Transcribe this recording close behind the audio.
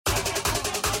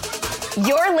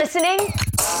You're listening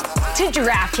to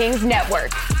DraftKings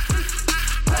Network.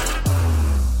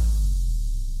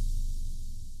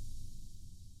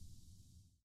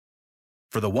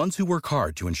 For the ones who work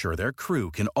hard to ensure their crew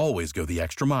can always go the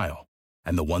extra mile,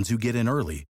 and the ones who get in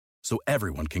early so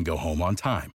everyone can go home on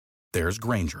time, there's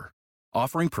Grainger,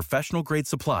 offering professional-grade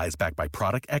supplies backed by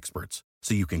product experts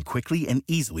so you can quickly and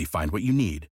easily find what you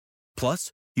need.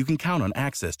 Plus, you can count on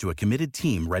access to a committed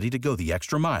team ready to go the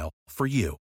extra mile for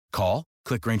you. Call,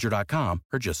 click Grainger.com,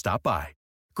 or just stop by.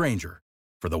 Grainger,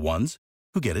 for the ones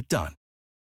who get it done.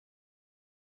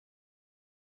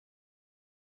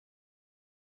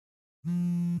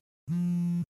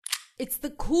 It's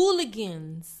the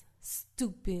Cooligans,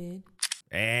 stupid.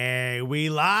 Hey, we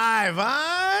live,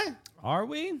 huh? Are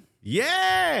we?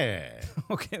 Yeah.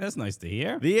 Okay, that's nice to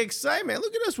hear. The excitement.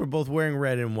 Look at us. We're both wearing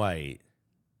red and white.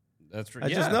 That's I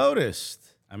just noticed.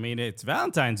 I mean, it's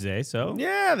Valentine's Day, so.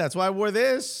 Yeah, that's why I wore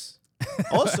this.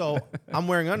 Also, I'm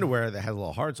wearing underwear that has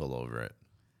little hearts all over it.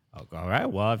 Oh, all right.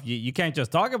 Well, if you can't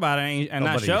just talk about it and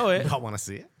not show it. Y'all want to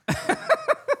see it?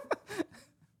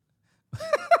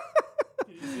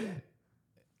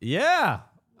 Yeah.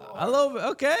 I love it.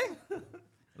 Okay.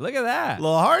 Look at that.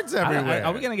 Little hearts everywhere.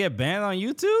 Are we going to get banned on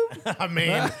YouTube? I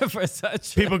mean, for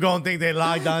such people going to think they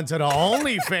logged on to the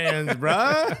OnlyFans,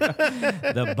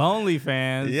 bruh. the Bonely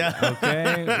fans. Yeah.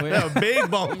 Okay. A big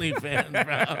Bonely fan,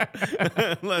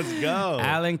 bro. Let's go.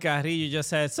 Alan Carrillo just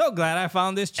said, so glad I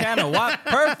found this channel. What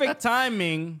perfect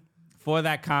timing for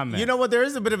that comment. You know what? There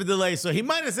is a bit of a delay, so he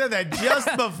might have said that just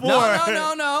before.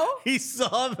 No. He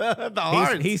saw the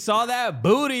hearts. He saw that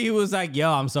booty. He was like,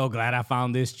 yo, I'm so glad I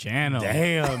found this channel.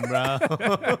 Damn, bro.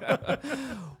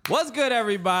 What's good,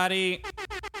 everybody?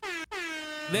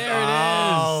 There it is.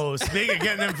 Oh, speaking of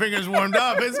getting them fingers warmed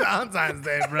up, it's Valentine's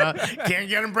Day, bro. Can't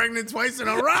get them pregnant twice in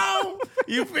a row.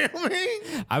 You feel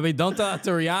me? I mean, don't tell that to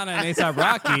Rihanna and A$AP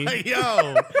Rocky.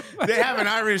 Yo, they have an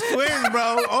Irish twins,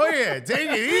 bro. Oh, yeah. Take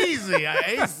it easy.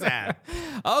 ASAP.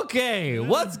 Okay,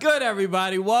 what's good,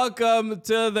 everybody? Welcome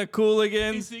to the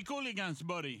Cooligans. It's the Cooligans,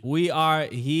 buddy. We are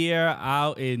here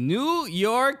out in New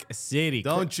York City.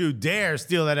 Don't you dare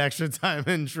steal that extra time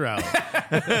intro.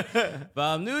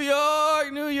 From New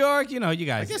York, you know, you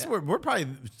guys. I guess we're probably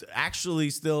actually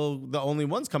still the only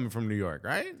ones coming from New York,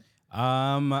 right?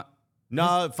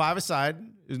 No, Five Aside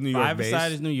is New York based. Five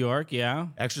Aside is New York, yeah.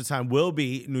 Extra Time will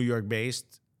be New York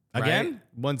based. Again? Right?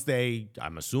 Once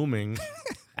I'm assuming,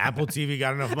 Apple TV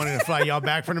got enough money to fly y'all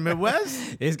back from the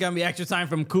Midwest. It's gonna be Extra Time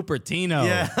from Cupertino.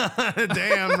 Yeah,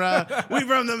 damn, bro. We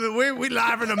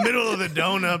live in the middle of the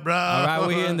donut, bro. All right,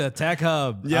 we in the tech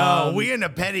hub. Yo, we in the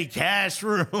petty cash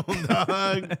room,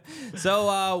 dog.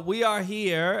 So we are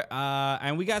here,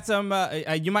 and we got some.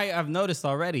 You might have noticed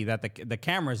already that the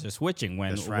cameras are switching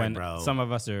when some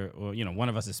of us are, one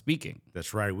of us is speaking.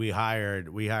 That's right. We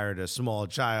hired a small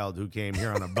child who came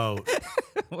here on a boat.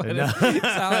 It sounds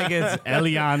like it's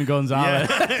Elian Gonzalez.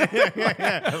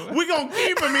 Yeah. We gonna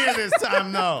keep him here this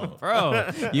time, though. Bro,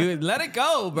 you let it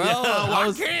go, bro. Yeah,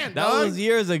 I can't, that dog. was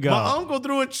years ago. My uncle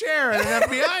threw a chair at an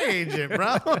FBI agent,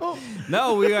 bro.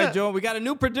 No, we got a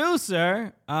new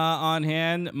producer on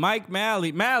hand, Mike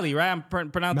Malley. Malley, right? I'm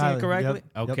pronouncing it correctly?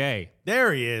 Yep. Okay.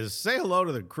 There he is. Say hello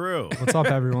to the crew. What's up,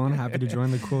 everyone? Happy to join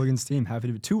the Cooligans team. Happy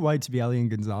to be too white to be Elian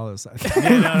Gonzalez. I think.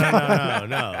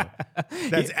 No.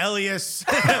 That's Elias.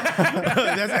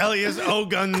 That's Elias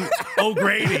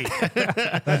O'Grady.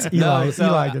 That's Eli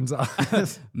Eli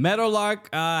Gonzalez.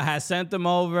 Meadowlark has sent them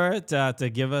over to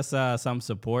give us some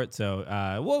support.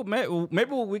 So,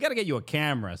 maybe we got to get you a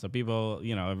camera so people,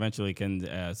 eventually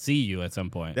can see you at some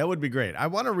point. That would be great. I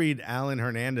want to read Alan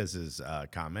Hernandez's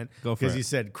comment. Go for it. Because he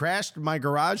said, crashed my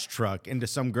garage truck into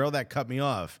some girl that cut me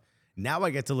off. Now I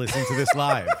get to listen to this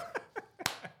live.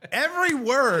 Every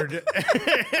word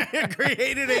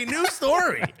created a new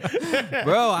story,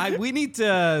 bro. We need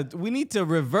to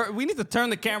revert. We need to turn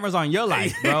the cameras on your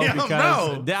life, bro,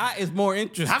 because that is more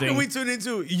interesting. How can we tune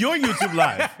into your YouTube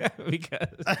live? Because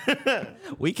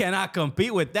we cannot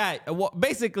compete with that. Well,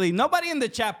 basically, nobody in the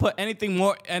chat put anything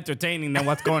more entertaining than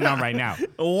what's going on right now.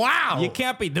 Wow, you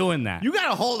can't be doing that. You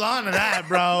gotta hold on to that,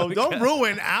 bro. Don't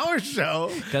ruin our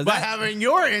show by having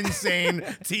your insane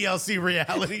TLC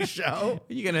reality show.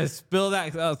 You gonna spill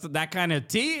that kind of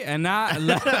tea and not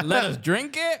let us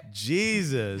drink it?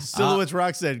 Jesus. Silhouettes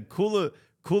Rock said,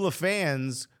 Coola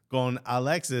fans, con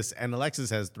Alexis, and Alexis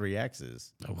has 3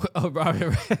 X's. Oh,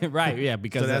 right, yeah,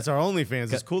 because So that's our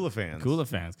OnlyFans. It's Cooler Fans. Cooler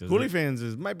Fans. Coolie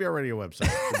Fans might be already a website,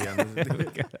 to be honest.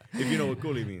 If you know what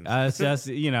Coolie means. It's just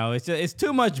it's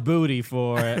too much booty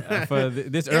for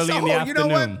this early in the afternoon. You know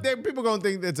what? People gonna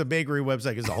think it's a bakery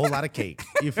website. It's a whole lot of cake.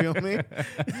 You feel me?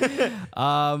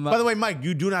 By the way, Mike,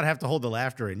 you do not have to hold the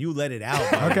laughter in. You let it out.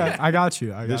 Okay, I got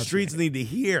you. The streets need to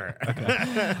hear.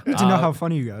 Good to know how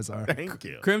funny you guys are. Thank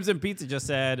you. Crimson Pizza just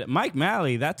said, Mike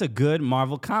Malley, that's a good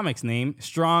Marvel Comics name.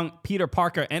 Strong Peter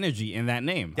Parker energy in that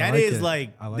name. That like is it.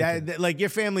 like I like that. Like your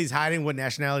family's hiding what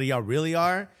nationality y'all really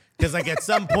are. Because like at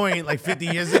some point, like 50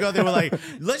 years ago, they were like,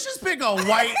 let's just pick a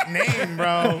white name,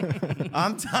 bro.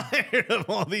 I'm tired of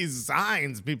all these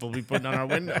signs people be putting on our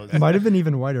windows. It might have been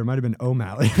even whiter. It might have been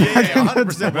O'Malley. Yeah,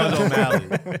 100% was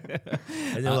O'Malley.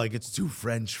 And they're like, it's too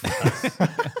French for us.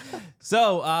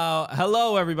 So,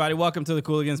 hello, everybody. Welcome to the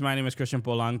Cooligans. My name is Christian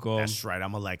Polanco. That's right.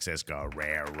 I'm Alexis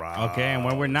Guerrero. Okay, and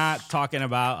when we're not talking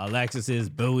about Alexis's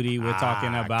booty, we're talking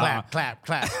about... Clap, clap,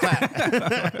 clap,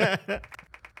 clap.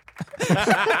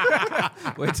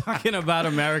 We're talking about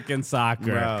American soccer.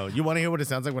 Bro, you want to hear what it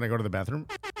sounds like when I go to the bathroom?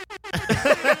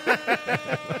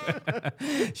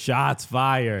 Shots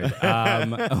fired.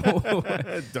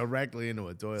 Directly into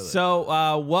a toilet.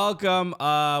 So welcome.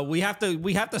 We have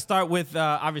to start with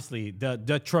obviously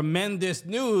the tremendous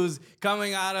news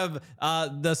coming out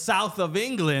of the south of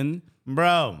England,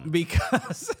 Bro,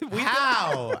 because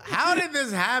how did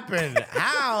this happen?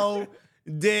 How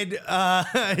did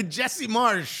Jesse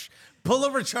Marsh pull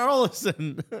over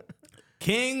Charleston?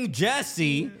 King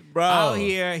Jesse, Bro. out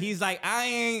here, he's like,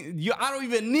 I don't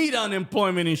even need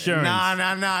unemployment insurance.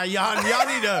 Nah. Y'all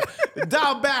need to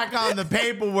dial back on the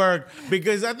paperwork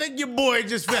because I think your boy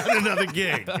just found another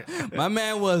gig. My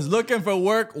man was looking for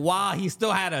work while he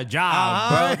still had a job,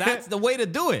 bro. That's the way to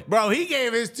do it. Bro, he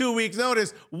gave his 2 weeks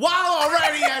notice while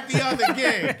already at the other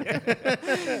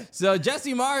gig. So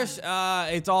Jesse Marsh,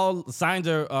 it's all signs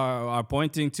are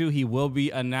pointing to he will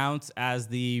be announced as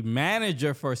the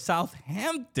manager for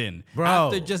Southampton, Bro.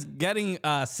 after just getting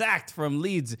sacked from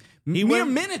Leeds mere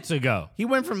went- minutes ago. He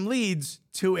went from Leeds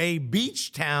to a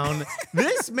beach town.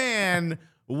 This man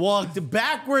walked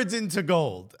backwards into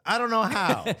gold. I don't know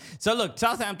how. So look,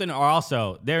 Southampton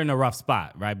they're in a rough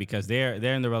spot, right? Because they're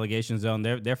in the relegation zone.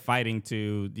 They're fighting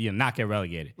to not get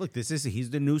relegated. Look, he's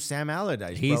the new Sam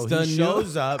Allardyce, He's bro. the He new-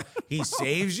 shows up, he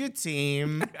saves your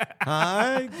team,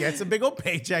 gets a big old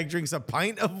paycheck, drinks a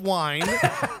pint of wine,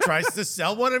 tries to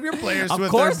sell one of your players to a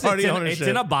third-party ownership. It's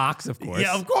in a box, of course.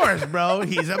 Yeah, of course, bro.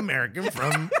 He's American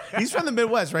he's from the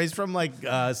Midwest, right? He's from like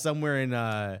somewhere in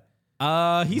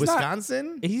He's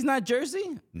Wisconsin? He's not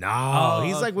Jersey? No,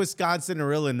 he's like Wisconsin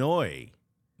or Illinois.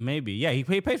 Maybe. Yeah, he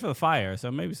paid for the Fire, so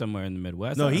maybe somewhere in the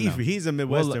Midwest. No, I don't know. he's a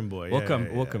Midwestern boy.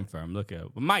 We'll confirm. Look it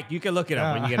up. Mike, you can look it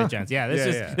up when you get a chance. Yeah,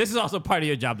 this is also part of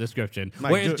your job description.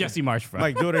 Mike, Where is Jesse Marsh from?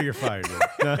 Mike, do it or you're fired.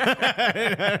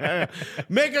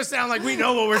 Make us sound like we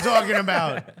know what we're talking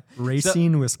about.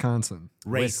 Racine, Wisconsin.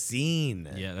 Racine.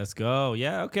 Yeah, let's go.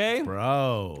 Yeah, okay.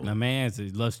 Bro. My man he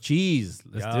loves cheese.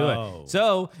 Let's do Yo. it.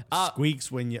 So,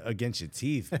 Squeaks when you against your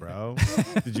teeth, bro.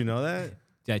 Did you know that?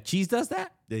 yeah, cheese does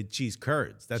that? The cheese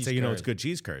curds. That's Cheese how you know curds. it's good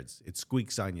cheese curds. It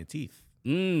squeaks on your teeth.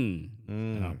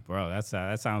 Oh, bro, that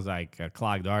sounds like a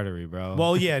clogged artery, bro.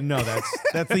 Well, yeah, no,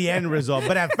 that's the end result.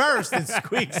 But at first, it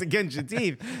squeaks against your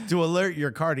teeth to alert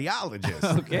your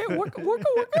cardiologist. okay, work.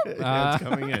 Yeah, it's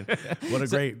coming in.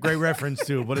 What a great reference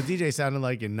to what a DJ sounded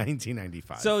like in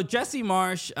 1995. So Jesse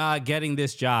Marsh getting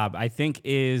this job, I think,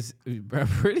 is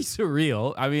pretty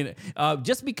surreal. I mean,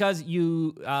 just because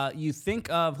you think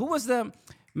of who was the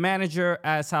manager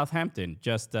at Southampton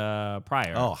just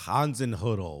prior. Oh, Hansen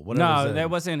Huddle. No, that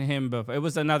wasn't him. Before. It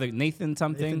was another Nathan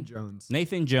something. Nathan Jones.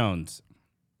 Nathan Jones.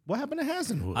 What happened to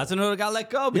Hansen Huddle? That's another got let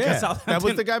go because Southampton. that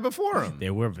was the guy before him. They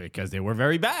were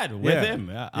very bad with him.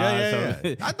 Yeah.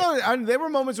 So- I thought there were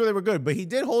moments where they were good, but he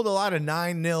did hold a lot of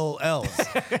 9-0 L's.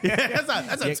 Yeah,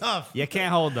 that's a tough. You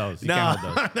can't hold those. You No, can't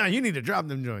hold those. no, you need to drop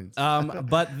them joints. But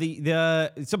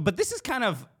but this is kind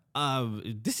of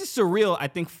this is surreal, I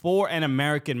think, for an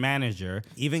American manager.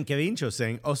 Even Kevincho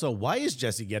saying, "Oh, so why is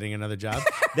Jesse getting another job?"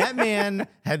 That man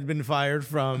had been fired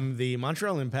from the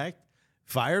Montreal Impact,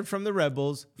 fired from the Red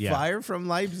Bulls, fired from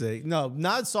Leipzig. No,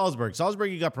 not Salzburg.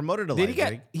 Salzburg, he got promoted to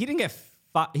Leipzig.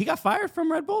 He got fired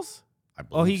from Red Bulls? I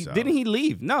believe so. Didn't he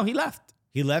leave? No, he left.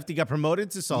 He left. He got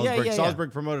promoted to Salzburg. Yeah.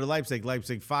 Salzburg promoted to Leipzig.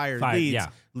 Leipzig fired Leeds. Yeah.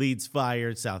 Leeds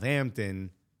fired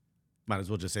Southampton. Might as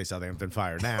well just say Southampton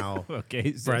fired now.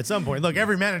 Okay. For at some point, look,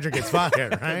 every manager gets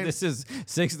fired, right? This is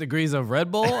 6 degrees of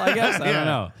Red Bull, I guess. I don't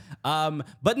know.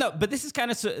 But this is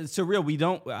kind of surreal. We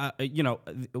don't,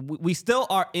 we still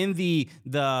are in the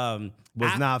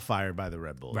Was not fired by the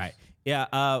Red Bulls. right.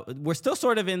 Yeah, we're still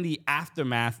sort of in the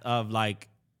aftermath of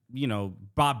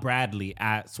Bob Bradley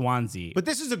at Swansea. But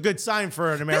this is a good sign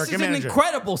for an American this is manager. an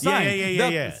incredible sign.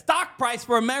 Yeah. The stock price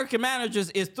for American managers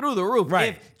is through the roof.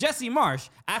 Right. If Jesse Marsh,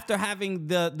 after having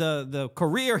the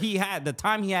career he had, the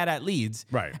time he had at Leeds,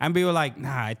 Right. and we were like,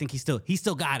 nah, I think he still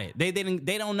got it. They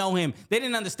don't know him. They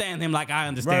didn't understand him like I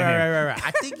understand him. Right.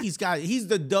 I think he's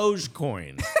the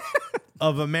Dogecoin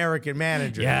of American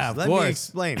managers. Yeah, of Let course. me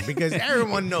explain, because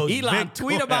everyone knows Elon, Bitcoin.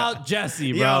 tweet about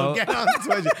Jesse, bro. Yo, get on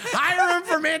Twitter. Hire him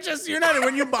for Manchester United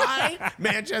when you buy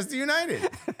Manchester United.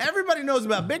 Everybody knows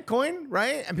about Bitcoin,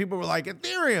 right? And people were like,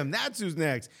 Ethereum, that's who's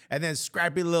next. And then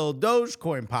scrappy little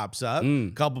Dogecoin pops up.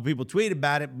 A couple people tweet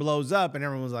about it, blows up, and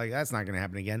everyone was like, that's not going to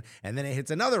happen again. And then it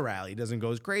hits another rally. It doesn't go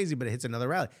as crazy, but it hits another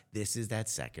rally. This is that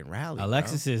second rally.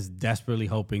 Alexis is desperately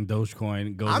hoping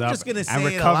Dogecoin goes I'm up just gonna and say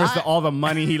it a recovers lot. all the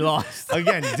money he lost.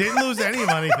 Again, didn't lose any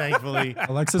money, thankfully.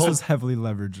 Alexis was heavily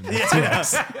leveraged.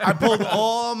 I pulled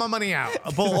all my money out.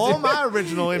 I pulled all my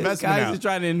original investment Guys out. are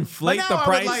trying to But inflate now the I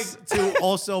price. would like to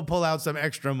also pull out some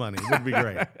extra money. Would be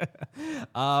great.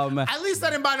 At least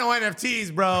I didn't buy no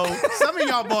NFTs, bro. Some of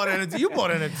y'all bought NFTs. You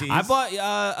bought NFTs. I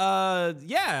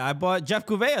bought Jeff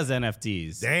Cuvea's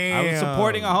NFTs. I was Damn.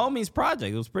 supporting a homie's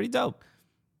project. It was pretty dope.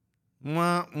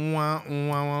 Wah, wah,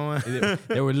 wah, wah.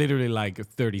 They were literally like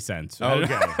 30 cents.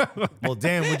 Okay. Well,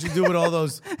 damn, what'd you do with all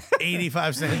those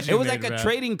 85 cents you It was made, like a bro?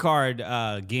 trading card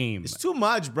game. It's too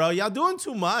much, bro. Y'all doing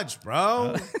too much,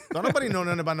 bro. Don't nobody know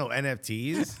nothing about no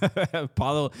NFTs.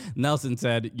 Paulo Nelson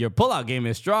said, your pullout game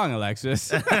is strong, Alexis.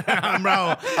 Bro,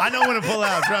 I know when to pull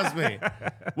out, trust me.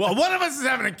 Well, one of us is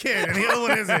having a kid and the other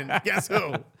one isn't. Guess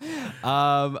who?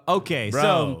 Okay, Bro,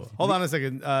 so hold on a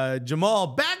second. Jamal,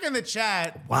 back in the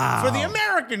chat for the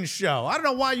American show. I don't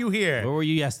know why you here. where were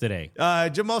you yesterday?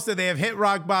 Jamal said they have hit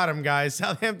rock bottom, guys.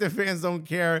 Southampton fans don't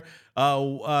care.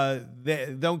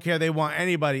 They don't care. They want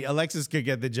anybody. Alexis could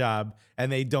get the job,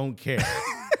 and they don't care.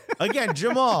 Again,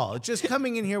 Jamal, just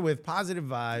coming in here with positive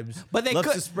vibes. But they loves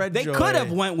could to spread they joy. could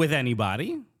have went with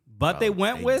anybody, but they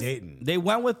went they with didn't.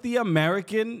 the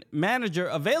American manager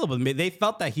available. They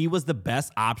felt that he was the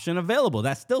best option available.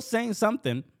 That's still saying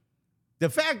something. The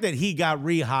fact that he got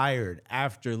rehired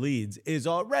after Leeds is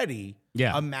already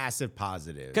a massive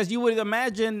positive. Because you would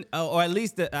imagine, or at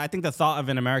least I think the thought of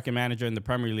an American manager in the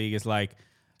Premier League is like,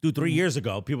 Dude, 3 years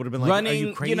ago, people would have been like, "Are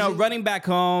you crazy?" running back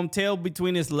home, tail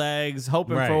between his legs,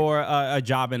 hoping Right. for a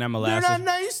job in MLS. They're not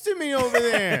nice to me over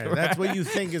there. That's what you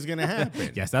think is going to happen.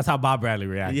 Yes, that's how Bob Bradley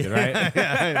reacted, right?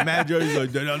 Matt Jones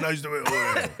like, they're not nice to me over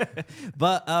there.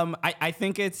 But I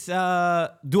think it's. Do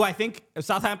I think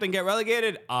Southampton get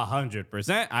relegated?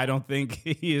 100%. I don't think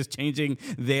he is changing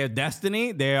their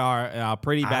destiny. They are a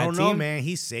pretty bad I don't team. know, man.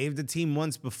 He saved the team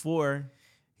once before.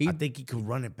 I think he could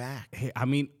run it back. I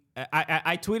mean,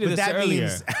 I tweeted But this that earlier.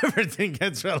 means everything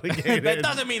gets relegated. That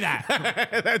doesn't mean that.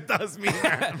 That does mean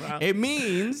that, bro. It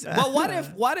means. But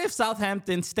what if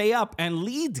Southampton stay up and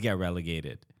Leeds get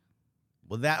relegated?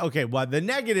 Well, the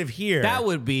negative here. That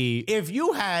would be. If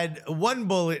you had one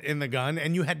bullet in the gun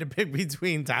and you had to pick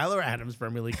between Tyler Adams'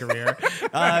 Premier League career,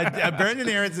 Brendan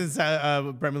Aronson's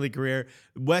Premier League career,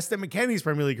 Weston McKennie's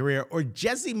Premier League career, or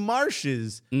Jesse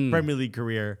Marsh's Premier League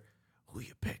career, who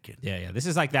you picking? Yeah. This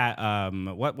is like that.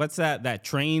 What's that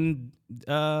train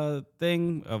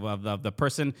thing of the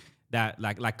person that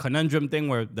like conundrum thing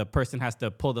where the person has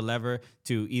to pull the lever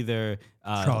to either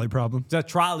Trolley problem. The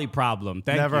trolley problem.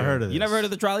 Thank Never you. heard of You this. never heard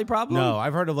of the trolley problem? No,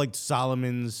 I've heard of like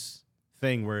Solomon's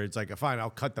thing where it's like, fine, I'll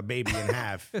cut the baby in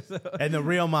half. And the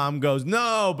real mom goes,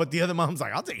 no, but the other mom's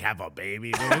like, I'll take half a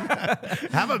baby, dude.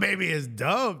 Half a baby is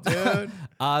dope, dude.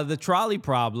 The trolley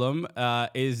problem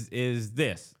is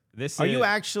this. Are you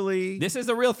actually? This is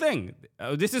the real thing.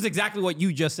 This is exactly what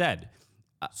you just said.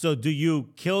 So do you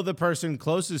kill the person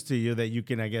closest to you that you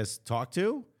can, I guess, talk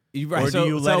to? Right, Or do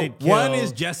you let it kill? One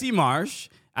is Jesse Marsh.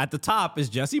 At the top is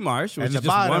Jesse Marsh, which And is the just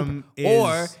bottom one,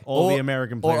 is all the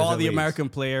American players or all at the Leeds. American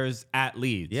players at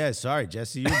Leeds. Yeah, sorry,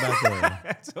 Jesse, you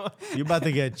about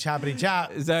to get choppity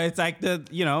chop. So it's like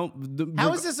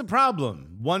How is this a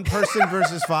problem? One person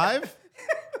versus five?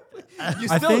 you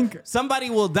I still, think-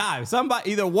 somebody will die.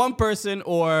 Either one person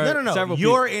or No. several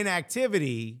Your people.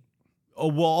 inactivity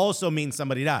will also mean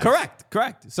somebody dies.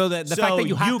 Correct. So the fact that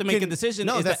you have to make a can- decision.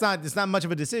 No, is that's not. It's not much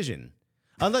of a decision.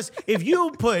 Unless if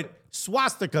you put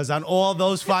swastikas on all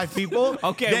those 5 people,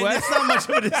 Okay, then well- it's not much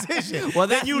of a decision. Well,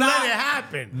 then that's you not- let it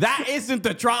happen. That isn't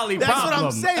the trolley That's problem.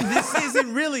 what I'm saying. This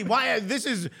isn't really why this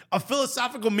is a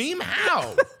philosophical meme.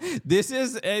 How? This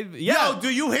is Yo, do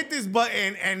you hit this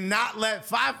button and not let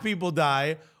 5 people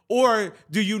die? Or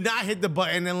do you not hit the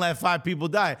button and let 5 people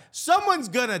die? Someone's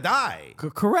gonna die.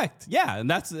 Correct. Yeah, and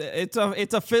that's it's a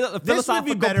This would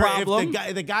philosophical be better problem.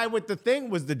 if the guy with the thing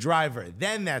was the driver.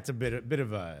 Then that's a bit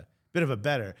of a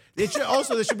better. It should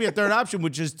also there should be a third option,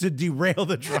 which is to derail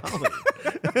the trolley.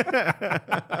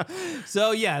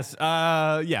 So yes,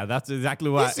 yeah, that's exactly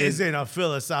what. This isn't a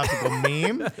philosophical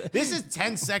meme. This is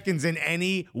 10 seconds in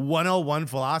any 101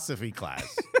 philosophy class.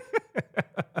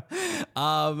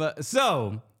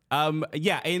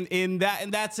 Yeah, in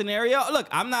that scenario, look,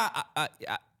 I'm not.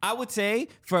 I would say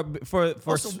for So what are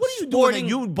you doing? sporting, That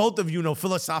you both of you know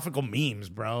philosophical memes,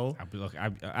 bro. Look,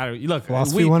 look,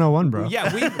 Philosophy 101, bro.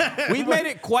 Yeah, we've made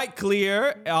it quite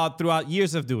clear throughout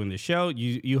years of doing this show.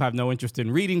 You have no interest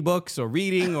in reading books or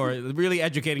reading or really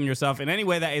educating yourself in any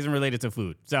way that isn't related to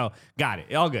food. So got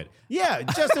it, all good. Yeah,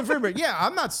 Justin Freeberg. Yeah,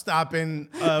 I'm not stopping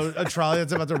a trolley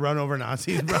that's about to run over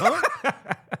Nazis, bro.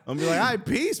 I'm gonna be like, all right,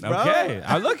 peace, bro.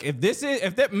 Okay, look, if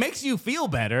that makes you feel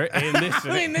better in this,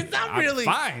 I mean, it's not really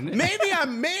fine.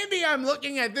 Maybe I'm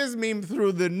looking at this meme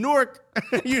through the Newark,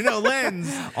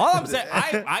 lens. All I'm saying,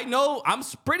 I know, I'm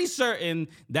pretty certain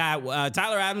that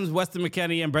Tyler Adams, Weston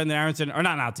McKennie, and Brendan Aronson are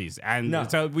not Nazis, and No.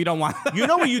 so we don't want. You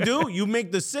know what you do? You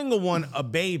make the single one a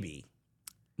baby,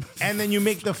 and then you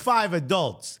make the 5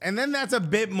 adults, and then that's a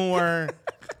bit more,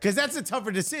 because that's a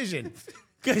tougher decision.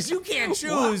 Because you can't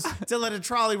choose to let a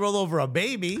trolley roll over a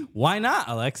baby. Why not,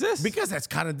 Alexis? Because that's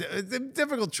kind of a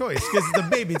difficult choice. Because it's the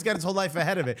baby, it's got its whole life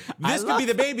ahead of it. This could be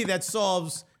the baby that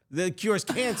cures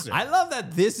cancer. I love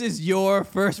that this is your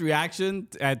first reaction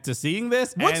to seeing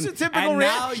this. What's the typical and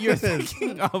now reaction? you're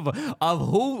thinking of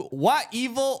what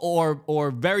evil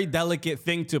or very delicate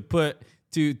thing to put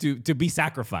to be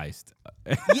sacrificed.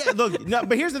 Yeah, look, no,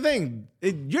 but here's the thing.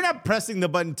 You're not pressing the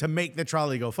button to make the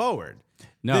trolley go forward.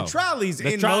 No. The trolley's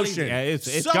The in trolley- motion. yeah,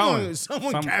 it's someone, going.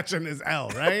 Someone catching his L,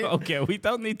 right? Okay, we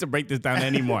don't need to break this down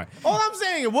anymore. All I'm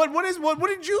saying, what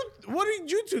did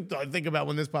you two think about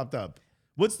when this popped up?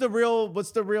 What's the real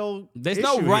There's issue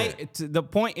no here? right. The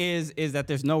point is that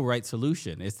there's no right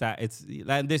solution. It's that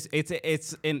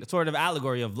it's in sort of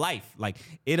allegory of life. Like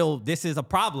this is a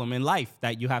problem in life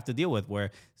that you have to deal with, where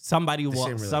somebody ain't will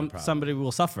really a problem. somebody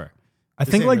will suffer. I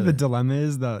think ain't like really- the dilemma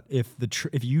is that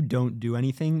if you don't do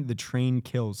anything, the train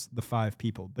kills the 5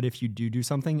 people. But if you do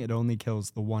something, it only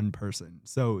kills the 1 person.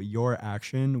 So your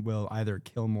action will either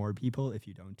kill more people if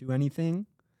you don't do anything,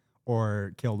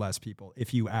 or kill less people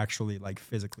if you actually like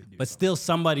physically do. But something. still,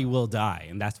 somebody will die,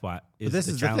 and that's what is But this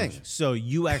the is challenge. the thing. So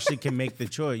you actually can make the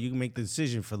choice. You can make the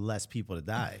decision for less people to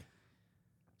die.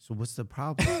 So what's the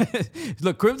problem?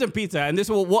 Look, Crimson Pizza, and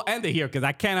we'll end it here because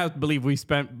I cannot believe we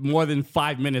spent more than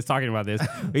 5 minutes talking about this.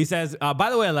 He says, by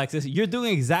the way, Alexis, you're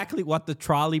doing exactly what the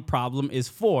trolley problem is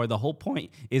for. The whole point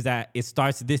is that it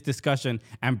starts this discussion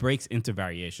and breaks into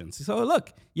variations. So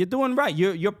look, you're doing right.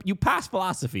 You passed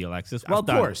philosophy, Alexis. Well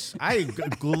done. Of course. I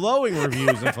glowing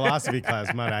reviews in philosophy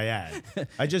class, might I add.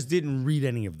 I just didn't read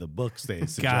any of the books they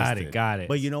suggested. Got it.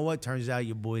 But you know what? Turns out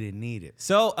your boy didn't need it.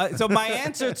 So my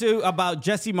answer to about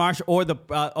Jesse Marsh or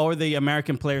the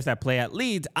American players that play at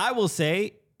Leeds, I will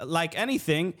say, like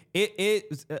anything, it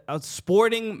is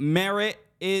sporting merit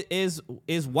is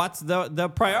what's the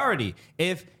priority.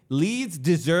 If Leeds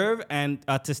deserve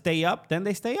to stay up, then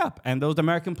they stay up, and those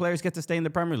American players get to stay in the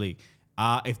Premier League.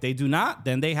 If they do not,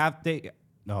 then they have to.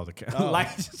 No, the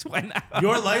light just went out.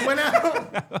 Your light went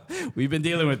out? We've been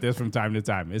dealing with this from time to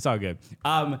time. It's all good.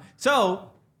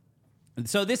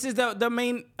 So this is the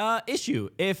main issue.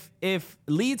 If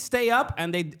Leeds stay up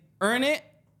and they earn it,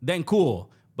 then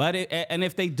cool. But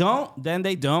if they don't, then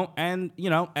they don't. And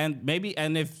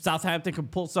and if Southampton can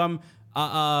pull some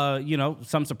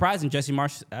surprise and Jesse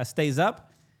Marsh stays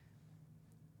up,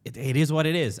 it is what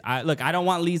it is. I don't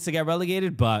want Leeds to get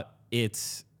relegated, but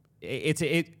it's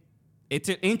an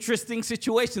interesting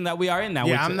situation that we are in now,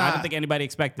 Yeah, which I don't think anybody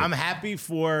expected. I'm happy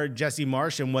for Jesse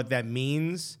Marsh and what that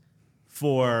means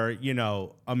for,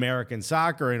 American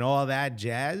soccer and all that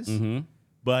jazz. Mm-hmm.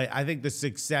 But I think the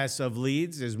success of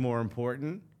Leeds is more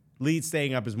important. Leeds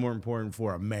staying up is more important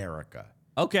for America.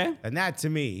 Okay. And that, to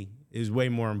me, is way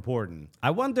more important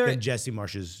I wonder. than Jesse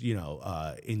Marsh's,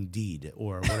 Indeed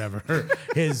or whatever,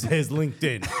 his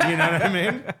LinkedIn. You know what I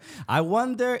mean? I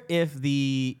wonder if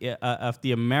the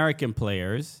American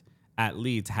players at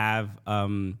Leeds have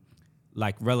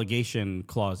like relegation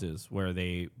clauses where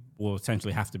they will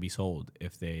essentially have to be sold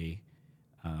if they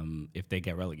if they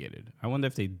get relegated. I wonder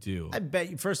if they do. I bet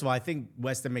you, first of all, I think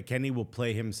Weston McKennie will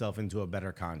play himself into a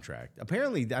better contract.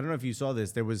 Apparently, I don't know if you saw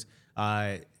this. There was,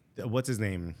 what's his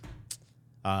name?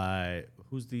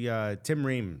 Who's the, Tim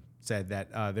Ream said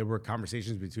that there were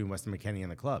conversations between Weston McKennie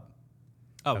and the club.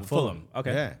 Oh, At Fulham.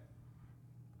 Okay. Yeah.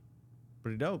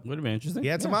 Pretty dope. Would have been interesting. He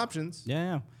had some options.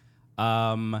 Yeah.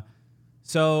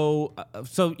 So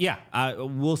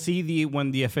we'll see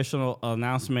when the official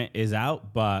announcement is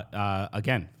out. But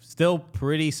again, still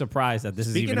pretty surprised that this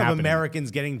is even Speaking of happening.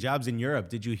 Americans getting jobs in Europe,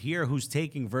 did you hear who's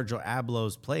taking Virgil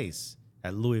Abloh's place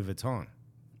at Louis Vuitton?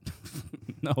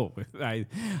 No, I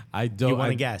don't. You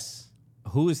want to guess?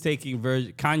 Who is taking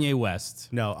Kanye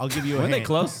West? No, I'll give you a Weren't hint. they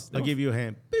close? I'll give you a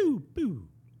hint. Boo, boo.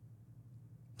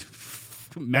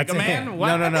 Mega That's a Man? hint.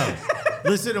 What? No.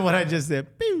 Listen to what I just said.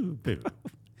 Boo, boo.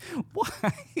 Why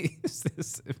is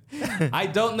this? I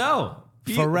don't know.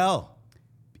 Pharrell.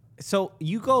 So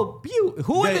you go.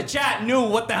 Who in the chat knew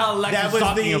what the hell Lex That was was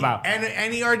talking the about?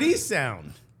 NERD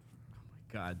sound.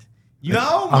 God,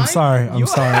 No, I'm Mike? sorry. I'm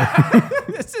sorry.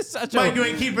 this is such Mike, you a.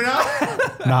 ain't keeping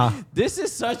up? Nah. This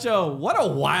is such a what a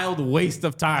wild waste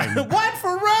of time. What?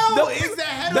 Pharrell is the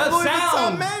head of Louis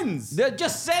Vuitton men's.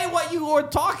 Just say what you were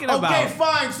talking about. Okay,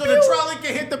 fine. So the trolley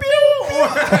can hit the pew.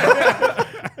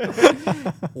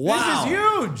 Wow. This is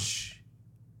huge.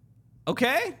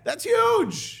 Okay. That's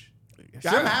huge.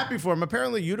 Sure. I'm happy for him.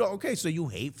 Apparently, you don't. Okay, so you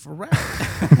hate Pharrell.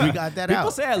 We got that People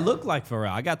out. say I look like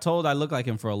Pharrell. I got told I look like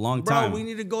him for a long Bro, time. we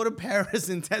need to go to Paris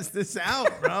and test this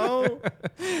out, bro.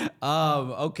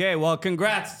 Okay, well,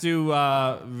 congrats to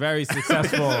very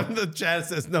successful. The chat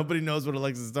says nobody knows what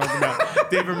Alexis is talking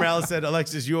about. David Morales said,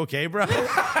 Alexis, you okay, bro? And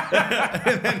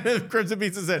then Crimson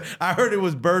Pizza said, I heard it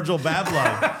was Virgil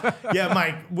Babylon. Yeah,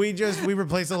 Mike, we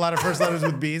replaced a lot of first letters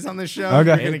with B's on this show. Okay.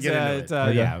 We're going to get into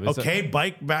it. Yeah. it's Okay,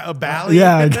 bike Bally.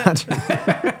 Yeah, I got you.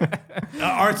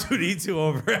 R2D2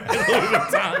 over at Louis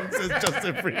Vuitton says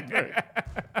Justin Friedberg.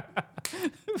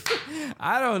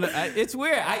 I don't know. It's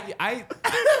weird. I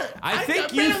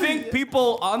think you think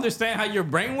people understand how your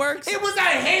brain works. It was a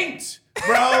hint,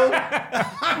 bro.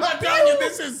 I'm not telling you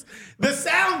the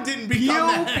sound didn't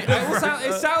become that.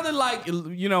 It sounded like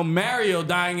Mario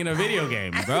dying in a video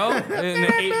game, bro. In the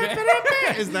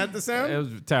 8-bit. Is that the sound? It was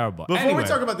terrible. Before Anyway. we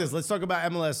talk about this, let's talk about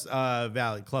MLS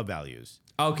club values.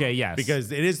 Okay, yes.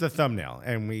 Because it is the thumbnail,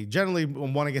 and we generally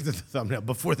want to get to the thumbnail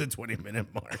before the 20-minute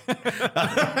mark.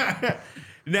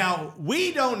 Now,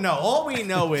 we don't know. All we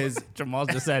know is Jamal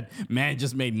just said, man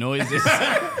just made noises.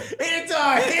 it's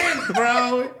a hint,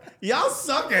 bro. Y'all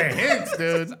suck at hints,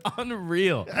 dude.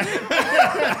 Unreal.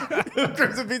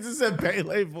 Crimson Pizza said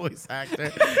Pele voice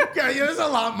actor. God, there's a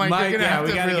lot, Mike. Mike, You're gonna have we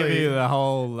to gotta really... give you the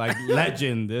whole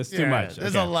legend. There's too Yeah, much.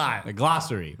 there's a lot. The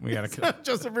glossary. We gotta.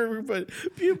 Justin Bieber put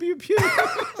pew pew pew.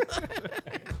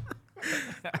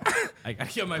 I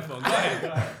kill my phone. Go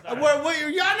ahead. What,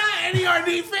 y'all not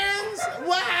NERD fans?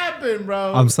 What happened,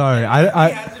 bro? I'm sorry. He I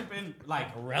hasn't been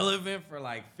relevant for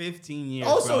 15 years.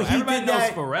 Also, bro. he Everybody did knows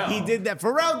that. Pharrell. He did that.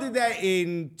 Pharrell did that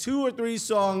in 2 or 3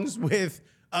 songs with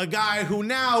a guy who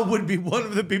now would be one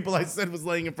of the people I said was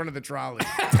laying in front of the trolley.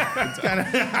 It's kind of.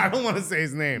 I don't want to say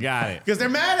his name. Got it. Because they're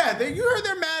mad at. You heard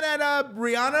they're mad at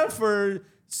Rihanna for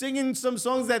singing some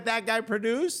songs that guy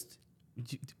produced.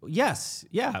 Yes.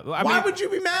 Yeah. Why would you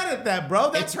be mad at that,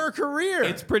 bro? That's her career.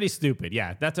 It's pretty stupid.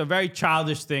 Yeah, that's a very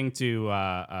childish thing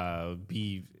to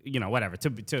be. Whatever. To.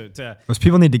 those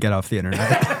people need to get off the internet.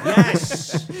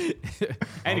 yes.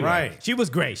 Anyway, Right. she was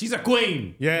great. She's a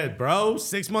queen. Yeah, bro.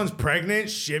 6 months pregnant,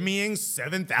 shimmying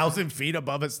 7,000 feet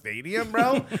above a stadium,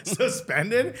 bro.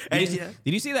 Suspended. And Did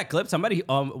you see that clip? Somebody,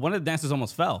 one of the dancers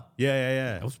almost fell.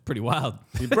 yeah. That was pretty wild.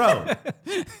 Bro.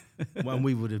 When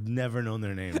we would have never known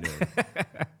their name, dude.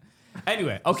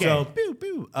 Anyway, okay. So, pew,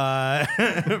 pew.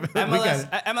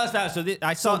 MLS value. So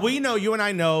I saw. We know, you and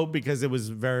I know, because it was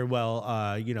very well,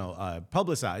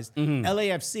 publicized. Mm-hmm.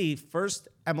 LAFC, first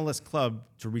MLS club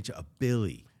to reach $1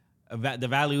 billion. The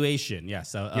valuation,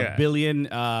 yes, a Yeah. billion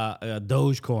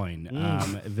Dogecoin.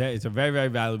 It's a very, very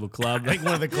valuable club. I think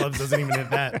one of the clubs doesn't even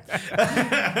hit that.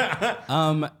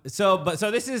 So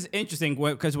this is interesting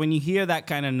because when you hear that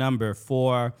kind of number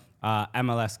for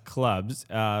MLS clubs,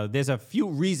 there's a few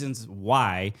reasons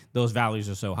why those values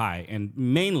are so high, and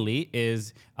mainly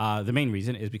is the main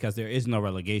reason is because there is no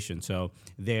relegation. So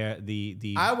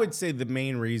the I would say the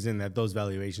main reason that those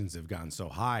valuations have gotten so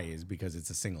high is because it's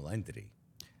a single entity.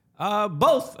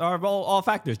 both are all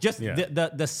factors. Just Yeah.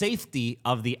 the safety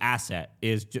of the asset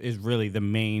is really the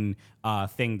main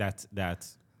thing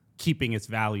that's keeping its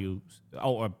value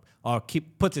or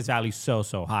puts its value so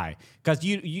high. Because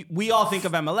we all think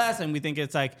of MLS and we think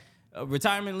it's like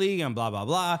retirement league and blah blah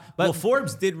blah. But Well,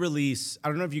 Forbes did release. I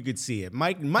don't know if you could see it.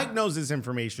 Mike knows this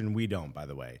information. We don't, by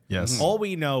the way. Yes. All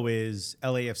we know is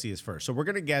LAFC is first. So we're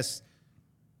gonna guess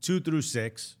 2 through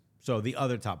 6. So the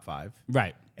other top 5.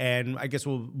 right, And I guess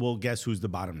we'll guess who's the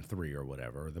bottom 3 or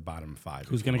whatever, or the bottom 5.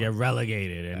 who's gonna get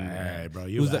relegated? And Hey, bro,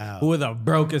 you out. who are the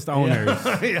brokest owners?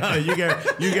 Yeah, you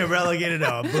get relegated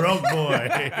to a broke boy.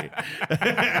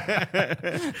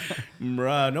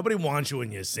 Bruh, nobody wants you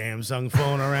in your Samsung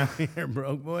phone around here,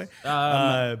 broke boy.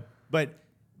 But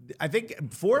I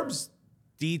think Forbes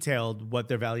detailed what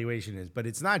their valuation is, but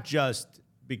it's not just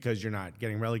because you're not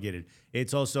getting relegated.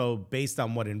 It's also based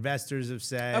on what investors have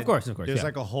said. Of course, There's yeah.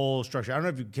 like a whole structure. I don't know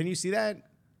if can you see that?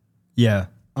 Yeah.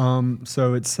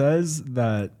 So it says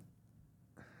that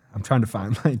I'm trying to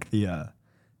find like the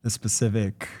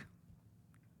specific.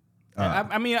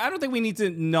 I mean, I don't think we need to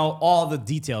know all the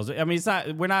details. I mean,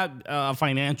 we're not a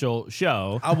financial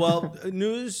show. Well,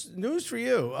 news for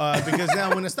you, because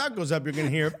now when the stock goes up, you're gonna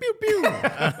hear pew pew.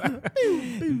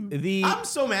 I'm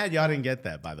so mad y'all didn't get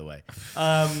that, by the way.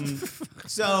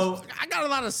 So I got a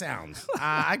lot of sounds.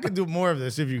 I could do more of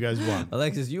this if you guys want.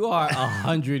 Alexis, you are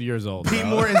 100 years old. Pete bro.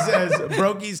 Morton says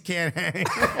brokies can't hang.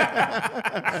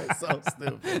 So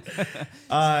stupid.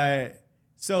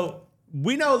 So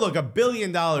we know, look, $1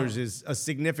 billion is a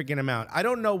significant amount. I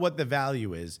don't know what the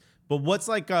value is, but what's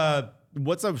a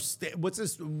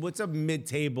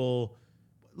mid-table?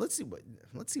 Let's see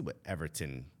what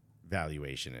Everton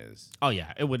valuation is. Oh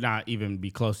yeah, it would not even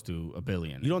be close to $1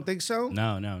 billion. You don't think so?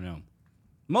 No.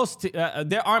 Most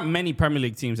there aren't many Premier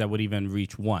League teams that would even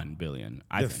reach $1 billion.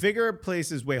 I The think. figure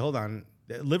places. Wait, hold on.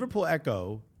 The Liverpool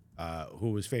Echo, who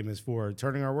was famous for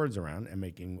turning our words around and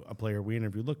making a player we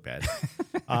interviewed look bad,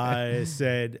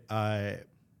 said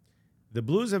the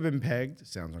Blues have been pegged.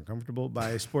 Sounds uncomfortable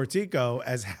by Sportico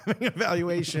as having a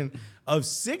valuation of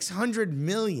 600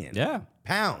 million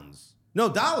pounds. No,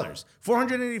 dollars.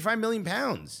 485 million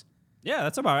pounds. Yeah,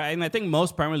 that's about right. And I think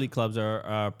most Premier League clubs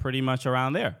are pretty much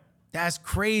around there. That's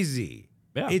crazy.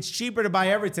 Yeah. It's cheaper to buy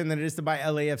Everton than it is to buy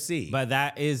LAFC. But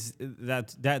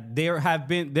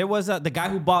there was the guy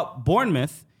who bought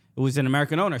Bournemouth, who was an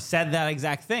American owner, said that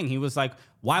exact thing. He was like,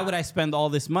 why would I spend all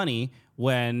this money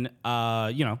when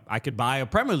I could buy a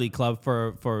Premier League club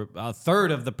for a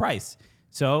third of the price?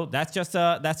 So that's just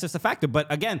a factor.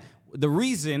 But again, the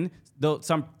reason though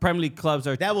some Premier League clubs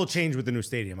are that will change with the new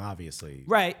stadium, obviously.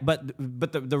 right, but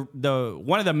the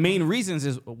one of the main reasons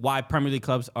is why Premier League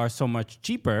clubs are so much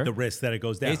cheaper. The risk that it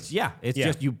goes down. It's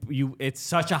just you. It's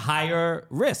such a higher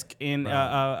risk in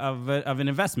of an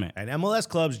investment. And MLS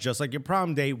clubs, just like your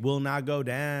prom date, will not go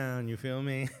down. You feel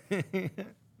me?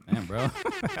 Damn, bro.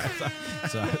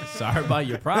 Sorry about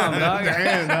your prom, dog.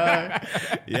 Damn, dog.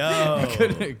 Yo.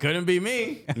 Couldn't be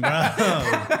me.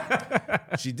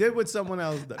 She did with someone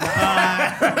else.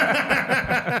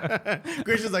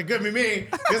 Christian's like, couldn't be me,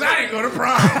 because I didn't go to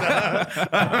prom.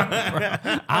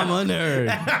 I'm a nerd.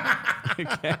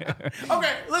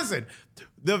 Okay, listen.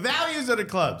 The values of the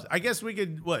clubs. I guess we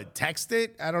could, text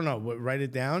it? I don't know. Write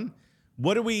it down?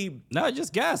 What do we... No,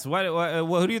 just guess. Who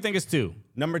do you think is 2?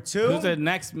 Number 2? Who's the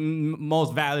next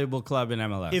most valuable club in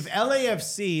MLS? If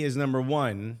LAFC is number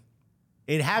 1,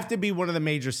 it'd have to be one of the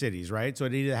major cities, right? So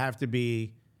it'd either have to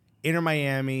be Inter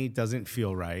Miami, doesn't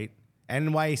feel right.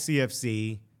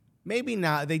 NYCFC, maybe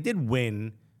not. They did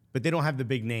win, but they don't have the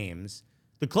big names.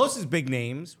 The closest big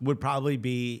names would probably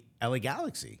be LA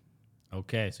Galaxy.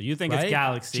 Okay, so you think Right? it's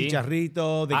Galaxy.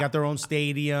 Chicharito, they got their own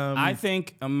stadium. I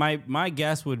think my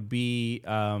guess would be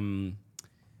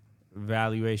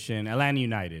valuation Atlanta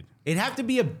United. It'd have to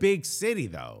be a big city,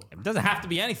 though. It doesn't have to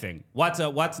be anything. What's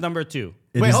number 2?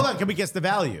 It Wait, is- hold on. Can we guess the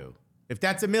value? If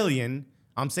that's $1 million,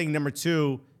 I'm saying number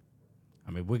 2.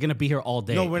 I mean, we're gonna be here all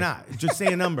day. No, we're not. Just say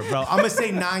a number, bro. I'm going to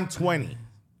say 920.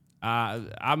 I'm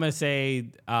gonna say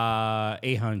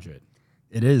 800.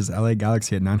 It is LA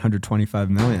Galaxy at 925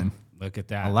 million. Look at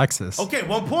that. Alexis. Okay,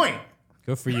 1 point.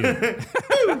 Good for you.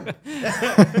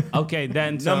 Okay,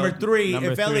 then so Number 3,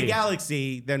 number if LA 3.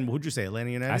 Galaxy, then who'd you say,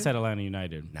 Atlanta United? I said Atlanta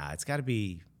United. Nah, it's got to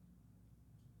be...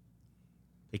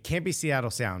 It can't be Seattle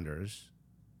Sounders,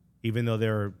 even though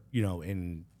they're,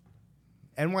 in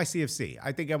NYCFC.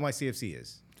 I think NYCFC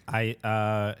is.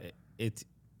 It's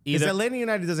Because either Atlanta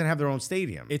United doesn't have their own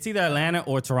stadium. it's either Atlanta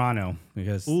or Toronto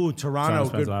because Ooh, Toronto,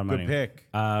 spends a lot of good money. pick.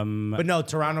 But no,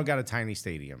 Toronto got a tiny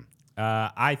stadium. who do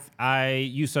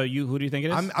you think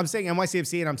it is? I'm saying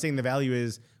NYCFC, and I'm saying the value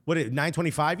is,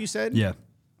 925 you said? Yeah.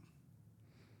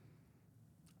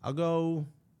 I'll go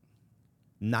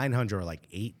 900 or like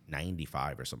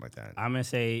 895 or something like that. I'm gonna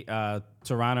say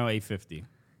Toronto 850.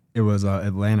 It was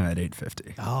Atlanta at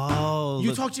 850. Oh,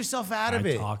 You talked yourself out of I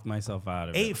it. talked myself out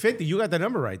of it. 850. You got the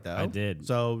number right though. I did.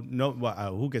 So no,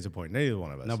 who gets a point? Neither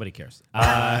one of us. Nobody cares.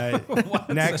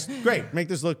 Next, great. Make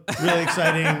this look really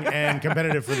exciting and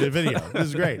competitive for the video. This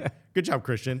is great. Good job,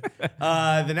 Christian.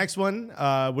 The next one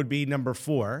would be number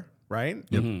 4, right?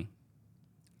 Yep.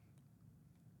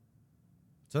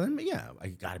 So then, yeah, I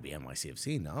got to be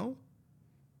NYCFC, no?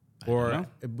 don't Or know.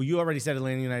 you already said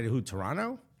Atlanta United. Who?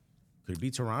 Toronto? Could it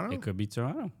be Toronto? It could be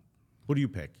Toronto. Who do you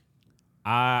pick?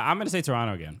 I'm going to say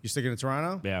Toronto again. You sticking to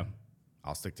Toronto? Yeah.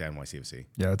 I'll stick to NYCFC.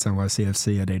 Yeah, it's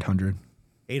NYCFC at 800.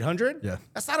 800? Yeah.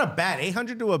 That's not a bad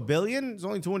 800 to a billion. It's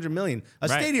only 200 million. A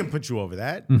Right. stadium puts you over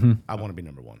that. I want to be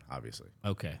number 1, obviously.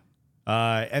 Okay.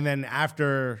 And then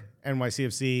after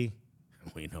NYCFC,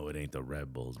 we know it ain't the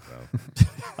Red Bulls,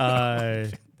 bro.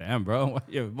 Damn, bro.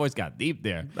 Your voice got deep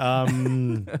there.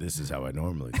 This is how I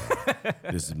normally do.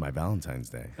 This is my Valentine's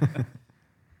Day.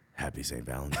 Happy St.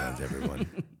 Valentine's, everyone.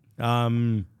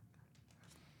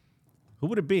 Who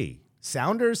would it be?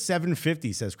 Sounders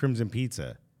 750 says Crimson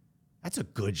Pizza. That's a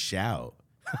good shout.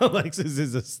 Alexis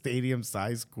is a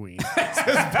stadium-sized queen,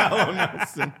 says Paolo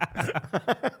Nelson.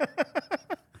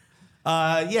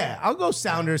 Yeah, I'll go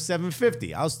Sounders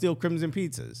 750. I'll steal Crimson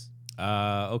Pizzas.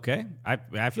 Okay.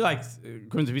 I feel like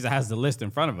Crimson Pizza has the list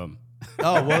in front of him.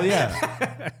 Oh, well,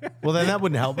 yeah. Well, then that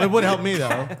wouldn't help. It would help me,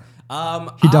 though.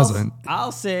 He doesn't.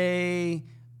 I'll say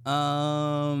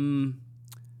Inter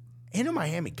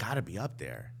Miami got to be up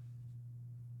there.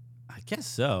 I guess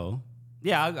so.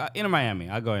 Yeah, Inter Miami.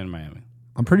 I'll go Inter Miami.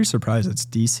 I'm pretty surprised it's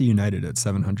DC United at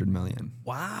 700 million.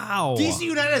 Wow. DC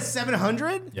United at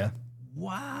 700? Yeah.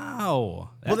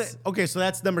 Wow. Well, That's- okay, so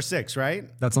that's number 6, right?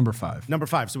 That's number 5. Number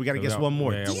 5. So we got to guess one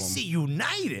more. yeah, DC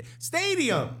United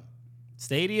Stadium,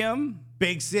 Stadium.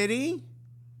 big city.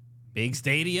 Big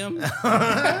stadium.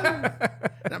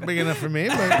 Not big enough for me,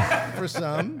 but for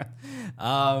some.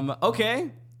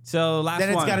 Okay. So last Then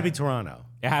it's one. got to be Toronto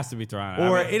It has to be Toronto.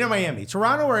 or I mean, Inter Miami.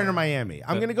 Toronto or Inter Miami.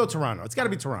 I'm gonna go Toronto. It's got to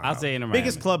be Toronto. I'll say Inter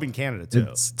Biggest Miami. club in Canada too.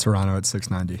 It's Toronto at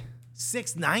 690.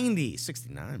 690,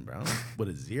 69, bro, with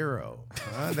a 0.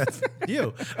 That's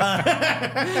you. All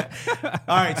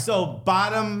right, so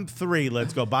bottom 3.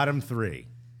 Let's go bottom 3.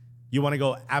 You want to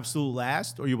go absolute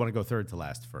last, or you want to go third to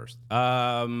last first?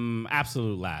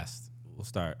 absolute last. We'll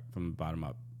start from the bottom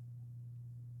up.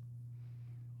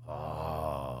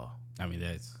 Oh, I mean,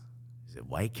 that's is it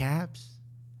Whitecaps?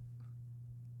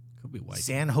 could be white.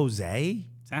 San Jose?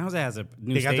 San Jose has a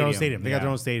new They got their own stadium. stadium. They got their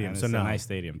own stadium, And so it's no. a nice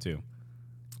stadium too.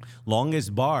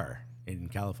 Longest bar in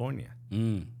California.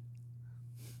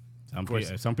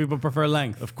 Some people prefer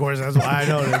length. Of course, that's why I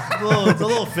know it's a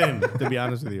little thin, to be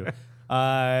honest with you.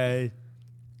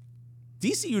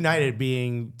 DC United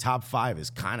being top 5 is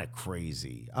kind of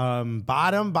crazy.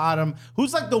 Bottom.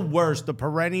 Who's like the worst, the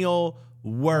perennial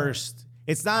worst?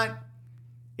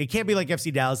 It can't be like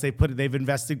FC Dallas. They've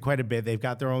invested quite a bit. They've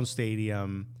got their own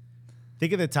stadium.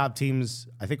 Think of the top teams.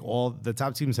 I think all the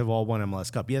top teams have all won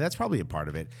MLS Cup. Yeah, that's probably a part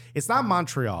of it. It's not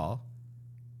Montreal.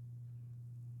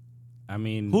 I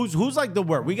mean, Who's like the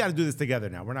worst? We got to do this together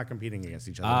now. We're not competing against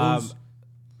each other.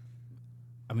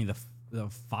 I mean the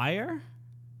Fire.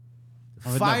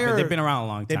 Or no, Fire? they've been around a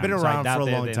long time. They've been so I around doubt for a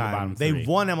they're long in the bottom time. three. They've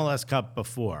won MLS Cup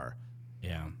before.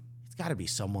 Yeah. It's got to be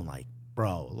someone like,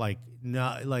 bro, like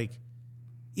no, like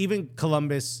even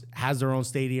Columbus has their own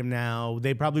stadium now.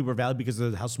 They probably were valued because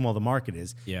of how small the market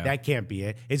is. Yeah. That can't be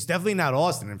it. It's definitely not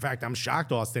Austin. In fact, I'm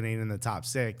shocked Austin ain't in the top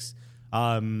 6.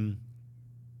 Bro,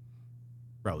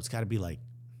 it's got to be like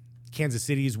Kansas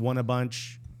City's won a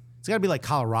bunch. It's got to be like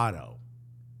Colorado.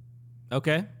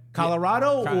 Okay.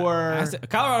 Colorado or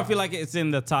Colorado? I feel like it's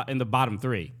in the bottom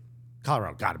 3.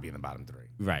 Colorado got to be in the bottom 3.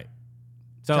 Right.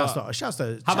 So Shouts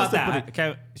to how about put that? it-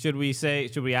 Okay, should we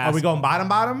ask? Are we going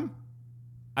bottom?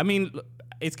 I mean,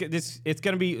 it's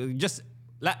gonna be just.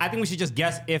 I think we should just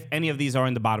guess if any of these are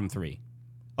in the bottom 3.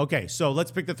 Okay, so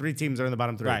let's pick the 3 teams that are in the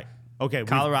bottom 3. Right. Okay,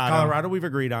 Colorado. we've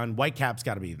agreed on. Whitecaps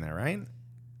got to be in there, right?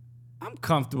 I'm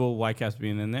comfortable with Whitecaps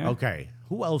being in there. Okay.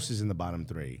 Who else is in the bottom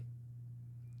 3?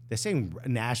 They're saying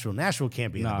Nashville. Nashville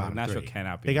can't be in the No, bottom 3. Nashville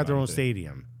cannot be They in got the their own bottom 3.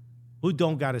 stadium. Who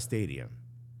don't got a stadium?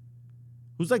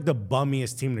 Who's like the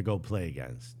bummiest team to go play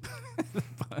against?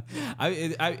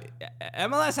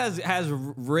 MLS has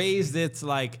raised its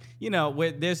like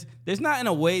there's not in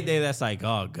a way there that's like,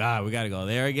 oh god, we got to go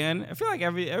there again. I feel like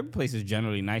every place is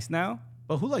generally nice now.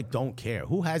 But who like don't care?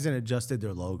 Who hasn't adjusted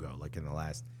their logo like in the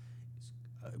last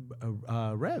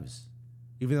Revs?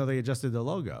 Even though they adjusted their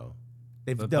logo.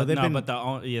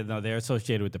 They're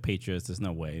associated with the Patriots. There's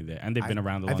no way, and they've been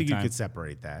around a long I think time. you could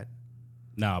separate that.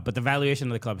 No, but the valuation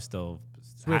of the club is still.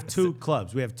 So we have 2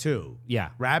 clubs. We have 2. Yeah.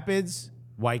 Rapids,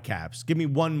 Whitecaps. Give me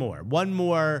one more. One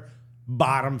more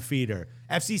bottom feeder.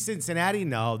 FC Cincinnati,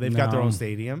 no. They've got their own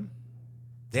stadium.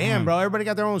 Damn, bro. Everybody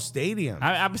got their own stadium.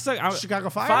 I'm Chicago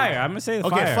Fire? Fire. I'm going to say the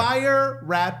Okay, Fire. Fire,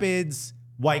 Rapids,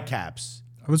 Whitecaps.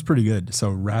 That was pretty good. So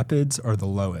Rapids are the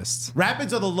lowest.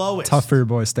 Rapids are the lowest. Tough for your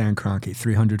boy Stan Kroenke,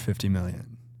 $350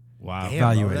 million. Wow. Damn, bro,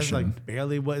 that's valuation. like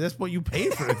barely what. That's what you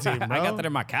paid for the team, bro. I got that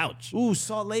in my couch. Ooh,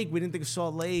 Salt Lake. We didn't think of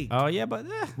Salt Lake. Oh, yeah, but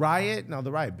Riot? No,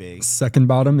 the Riot big. Second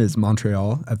bottom is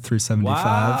Montreal at 375.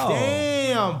 Wow.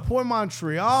 Damn, poor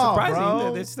Montreal, surprising.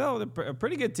 bro. They're still a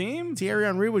pretty good team. Thierry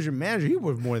Henry was your manager. He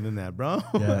worth more than that, bro.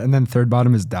 Yeah, and then third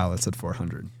bottom is Dallas at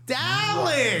 400.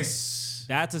 Dallas.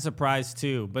 That's a surprise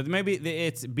too, but maybe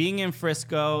it's being in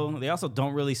Frisco. They also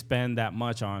don't really spend that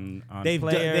much on They've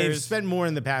players. spent more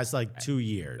in the past like 2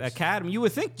 years. Academy. You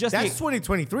would think just That's the,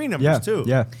 2023 numbers Yeah, too.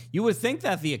 yeah. you would think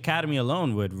that the academy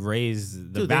alone would raise the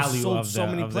Dude, they've value sold of so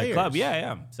many the players. club.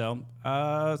 Yeah. So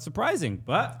surprising,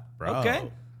 but Bro. okay.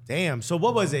 Damn. So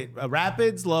what was it?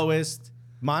 Rapids lowest,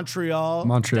 Montreal,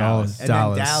 Montreal, Dallas. and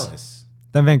Dallas. then Dallas.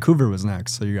 Then Vancouver was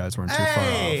next, so you guys weren't too far off.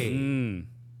 Hey.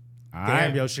 All Damn,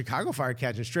 right. yo, Chicago Fire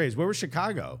catching strays. Where was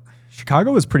Chicago?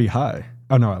 Chicago was pretty high.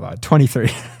 Oh, no, I lied. 23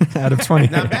 out of 20.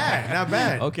 Not bad. Not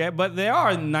bad. Okay, but they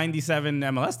are 97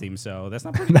 MLS teams, so that's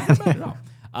not pretty bad at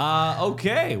all.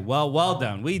 Okay, well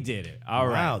done. We did it. All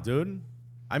right. Wow, dude.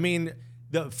 I mean,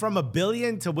 from $1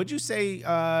 billion to what'd you say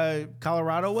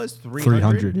Colorado was?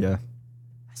 300, yeah.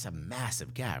 That's a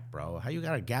massive gap, bro. How you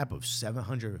got a gap of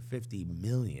 $750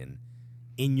 million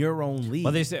in your own league?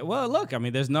 Well, they say, well, look, I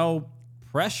mean, there's no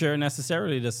pressure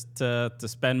necessarily to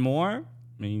spend more.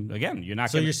 I mean, again, you're not.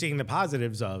 so gonna, you're seeing the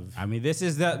positives of. I mean, this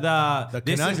is the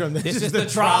this conundrum. Is, This this is is the the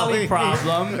trolley trolley.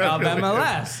 problem of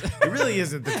MLS. It really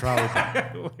isn't the trolley.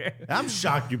 I'm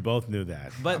shocked you both knew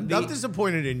that. But I'm the-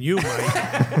 disappointed in you, Mike.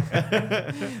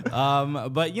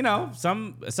 But you know,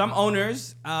 some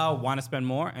owners want to spend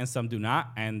more, and some do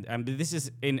not. And this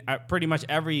is in pretty much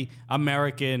every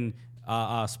American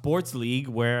sports league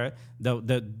where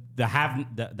the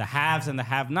haves and the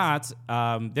have-nots.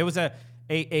 There was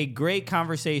a great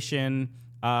conversation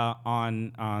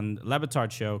on Le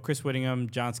Batard show. Chris Whittingham,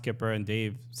 John Skipper, and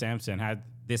Dave Sampson had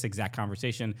this exact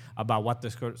conversation about what the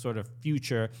sort of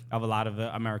future of a lot of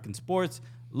the American sports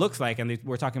looks like. And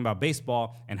we're talking about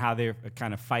baseball and how they're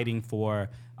kind of fighting for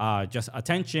just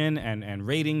attention and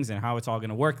ratings and how it's all going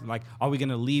to work. Like, are we going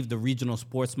to leave the regional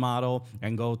sports model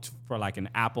and go for like an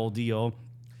Apple deal?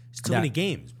 It's too many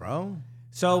games, bro.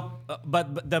 So,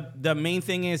 but the main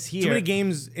thing is here. Too many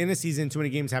games in a season. Too many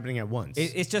games happening at once.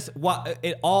 It's just what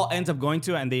it all ends up going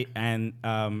to, and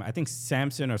I think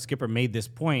Samson or Skipper made this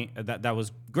point that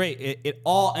was great. It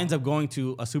all ends up going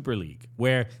to a super league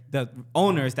where the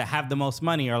owners that have the most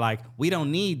money are like, we don't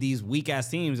need these weak ass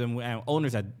teams and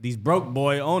owners that these broke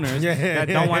boy owners that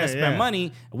don't want to spend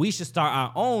money. We should start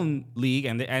our own league,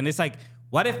 and it's like,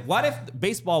 what if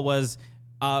baseball was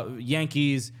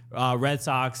Yankees, Red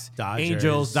Sox, Dodgers.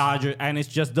 Angels, Dodgers, and it's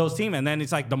just those teams. And then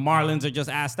it's like the Marlins are just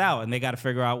asked out, and they got to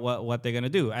figure out what they're gonna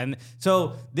do. And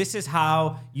so this is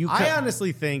how you. I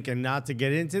honestly think, and not to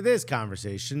get into this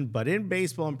conversation, but in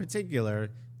baseball in particular,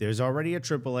 there's already a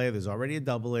AAA, there's already a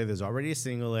AA, there's already a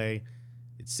single A.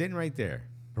 It's sitting right there.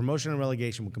 Promotion and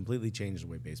relegation would completely change the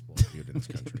way baseball is viewed in this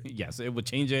country. Yes, it would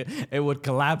change it. It would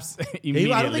collapse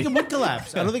immediately. I don't think it would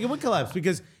collapse. I don't think it would collapse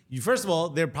because, first of all,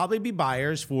 there'd probably be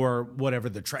buyers for whatever,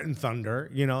 the Trenton Thunder,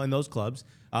 in those clubs.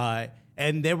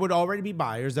 And there would already be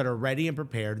buyers that are ready and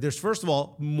prepared. There's, first of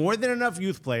all, more than enough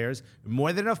youth players,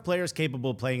 more than enough players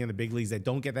capable of playing in the big leagues that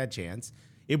don't get that chance.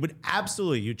 It would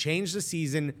absolutely, you change the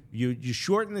season, you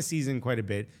shorten the season quite a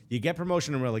bit, you get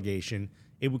promotion and relegation.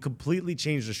 It would completely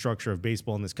change the structure of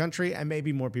baseball in this country, and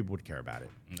maybe more people would care about it.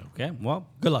 Okay, well,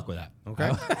 good luck with that.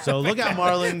 Okay, so look out,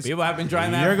 Marlins. People have been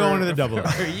trying that. You're going to the double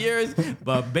for years,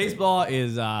 but baseball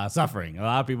is suffering. A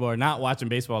lot of people are not watching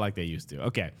baseball like they used to.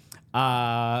 Okay.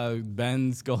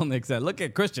 Ben Skolnick said, "Look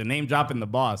at Christian name dropping the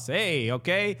boss. Hey,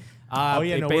 okay.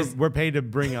 We're paid to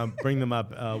bring them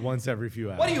up once every few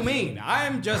hours. What do you mean?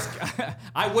 I'm just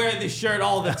I wear this shirt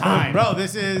all the time, Bro,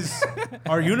 this is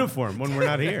our uniform when we're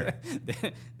not here.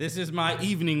 This is my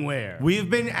evening wear. We've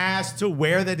been asked to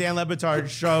wear the Dan Le Batard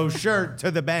Show shirt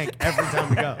to the bank every time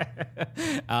we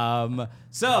go.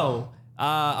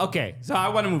 Okay, so I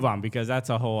want to move on because that's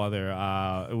a whole other.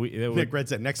 Vic Red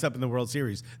said, next up in the World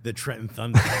Series, the Trenton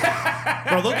Thunder.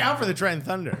 Bro, look out for the Trenton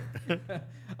Thunder.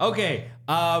 Okay,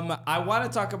 I want to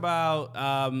talk about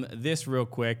this real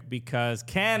quick because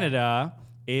Canada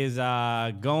is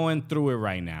going through it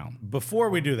right now. Before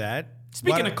we do that,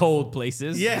 Speaking of cold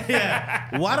places.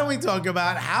 Yeah. Why don't we talk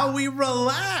about how we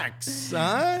relax,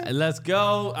 huh? Let's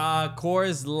go.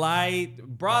 Coors Light.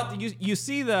 You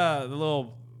see the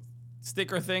little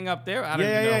sticker thing up there? I don't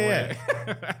even know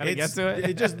how to get to it.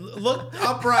 It just look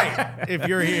upright if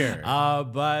you're here.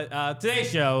 But today's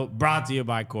show brought to you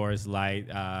by Coors Light.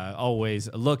 Always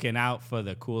looking out for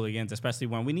the Cooligans, especially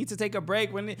when we need to take a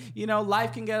break. When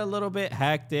life can get a little bit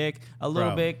hectic, a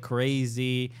little bit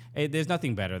crazy. There's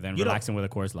nothing better than relaxing with a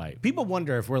Coors Light. People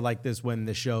wonder if we're like this when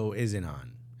the show isn't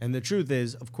on. And the truth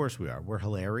is, of course we are. We're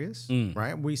hilarious,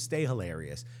 right? We stay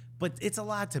hilarious. But it's a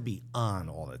lot to be on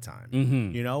all the time.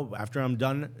 Mm-hmm. After I'm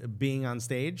done being on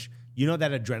stage,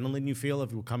 that adrenaline you feel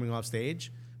if you're coming off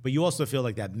stage, but you also feel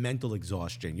like that mental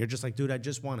exhaustion. You're just like, dude, I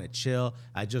just want to chill.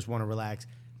 I just want to relax.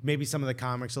 Maybe some of the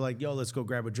comics are like, yo, let's go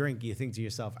grab a drink. You think to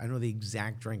yourself, I know the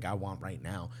exact drink I want right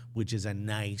now, which is a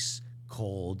nice,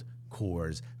 cold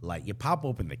Coors Light. You pop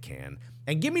open the can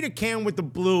and give me the can with the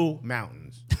blue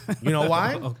mountains. You know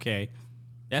why? Okay.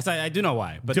 Yes, I do know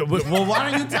why. But well, why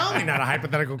don't you tell me? Not a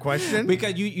hypothetical question.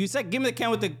 Because you said give me the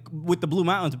can with the blue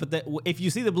mountains, but if you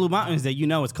see the blue mountains, that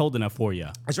it's cold enough for you.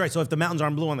 That's right. So if the mountains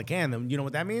aren't blue on the can, then you know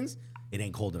what that means? It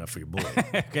ain't cold enough for your boy.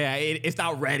 Okay, it's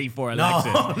not ready for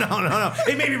Alexis. No.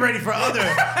 It may be ready for other,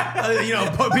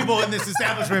 people in this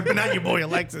establishment, but not your boy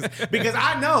Alexis. Because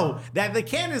I know that the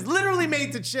can is literally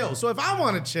made to chill. So if I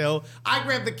want to chill, I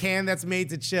grab the can that's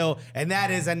made to chill, and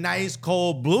that is a nice,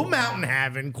 cold Blue Mountain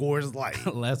having Coors Light.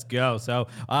 Let's go. So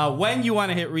when you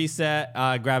want to hit reset,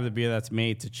 grab the beer that's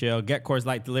made to chill. Get Coors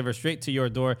Light delivered straight to your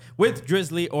door with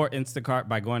Drizzly or Instacart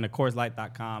by going to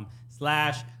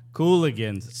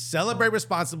CoorsLight.com/Cooligans. Celebrate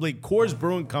responsibly. Coors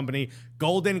Brewing Company,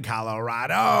 Golden,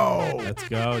 Colorado. Let's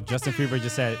go. Justin Freeberg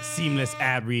just said seamless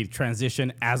ad read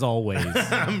transition as always.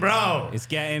 Bro, It's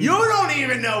getting. you don't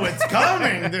even know it's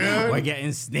coming, dude. We're getting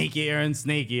snakier and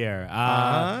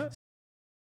snakier.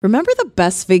 Remember the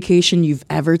best vacation you've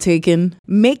ever taken?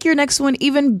 Make your next one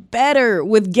even better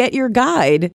with Get Your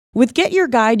Guide. With Get Your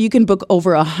Guide, you can book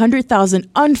over 100,000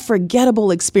 unforgettable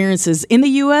experiences in the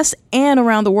U.S. and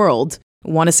around the world.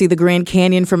 Want to see the Grand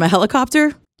Canyon from a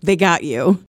helicopter? They got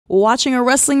you. Watching a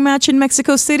wrestling match in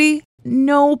Mexico City?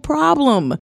 No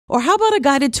problem. Or how about a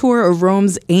guided tour of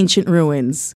Rome's ancient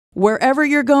ruins? Wherever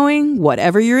you're going,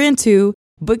 whatever you're into,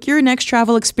 book your next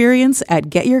travel experience at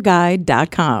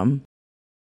getyourguide.com.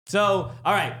 So,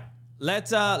 all right,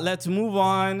 let's move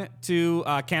on to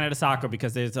Canada soccer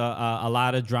because there's a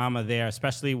lot of drama there,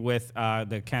 especially with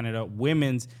the Canada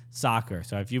women's soccer.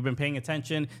 So, if you've been paying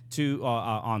attention to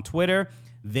on Twitter,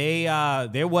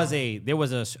 there was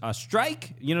a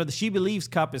strike. The She Believes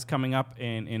Cup is coming up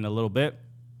in a little bit.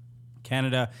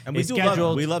 Canada and is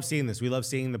scheduled. We love seeing this. We love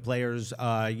seeing the players,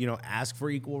 ask for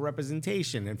equal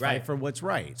representation and fight for what's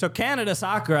right. So Canada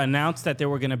Soccer announced that there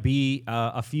were going to be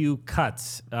a few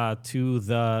cuts to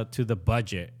the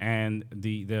budget, and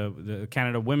the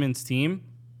Canada women's team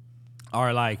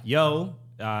are like, "Yo,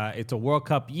 it's a World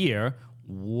Cup year.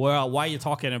 Well, why are you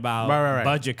talking about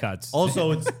budget cuts?"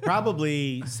 Also, it's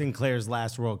probably Sinclair's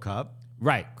last World Cup.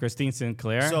 Right, Christine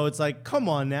Sinclair. So it's like, come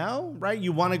on now, right?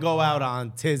 You want to go out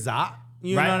on Tizat.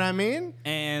 You know what I mean?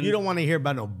 And you don't want to hear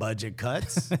about no budget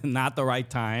cuts. Not the right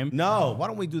time. No. Why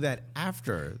don't we do that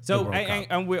after the World Cup?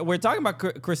 And we're talking about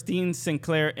Christine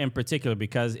Sinclair in particular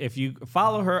because if you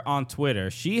follow her on Twitter,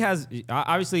 she has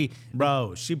obviously...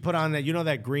 Bro, she put on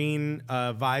that green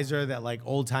visor that like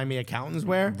old-timey accountants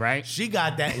wear. Right. She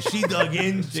got that. She dug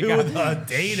into the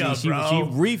data, bro. She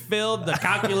refilled the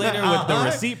calculator with the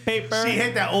receipt paper. She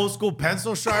hit that old-school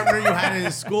pencil sharpener you had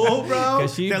in school, bro.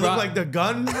 That looked like the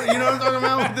gun, you know what I'm talking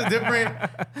about? With the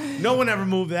different... No one ever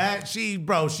moved that. She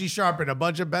sharpened a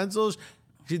bunch of pencils.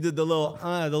 She did the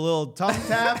little tongue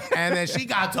tap, and then she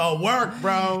got to work,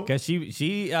 bro. Because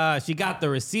she got the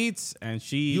receipts, and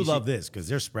You love this because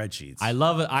they're spreadsheets. I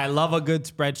love it. I love a good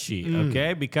spreadsheet.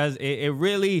 Okay, because it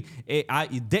really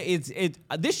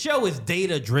this show is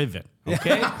data driven.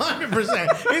 Okay,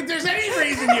 100%. If there's any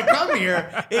reason you come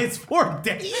here, it's for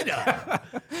data.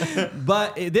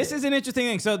 But this is an interesting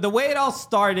thing. So the way it all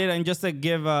started, and just to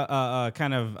give a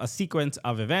kind of a sequence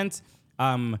of events.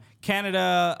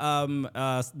 Canada,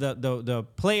 the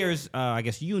players, I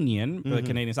guess union, the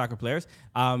Canadian soccer players,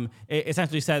 it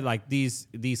essentially said like these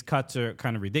cuts are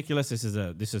kind of ridiculous. This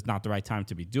is not the right time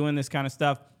to be doing this kind of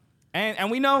stuff, and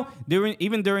we know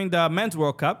during the Men's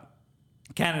World Cup,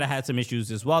 Canada had some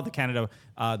issues as well.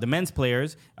 The men's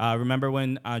players, remember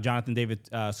when Jonathan David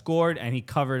scored and he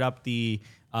covered up the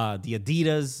the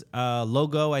Adidas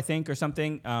logo, I think, or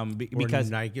something, because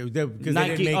Nike, because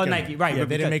Nike, they didn't make Nike, right? Yeah, but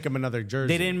they didn't because make him another jersey.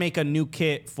 They didn't make a new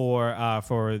kit for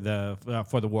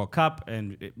the World Cup,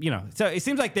 and so it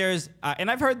seems like there's,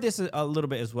 and I've heard this a little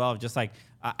bit as well, just like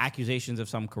accusations of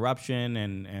some corruption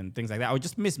and things like that, or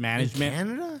just mismanagement.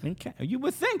 Canada? You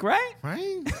would think, right?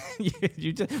 Right? we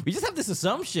just have this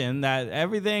assumption that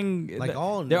everything, Like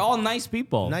they're all nice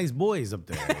people. Nice boys up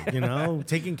there,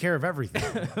 taking care of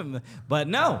everything. But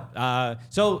no.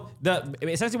 So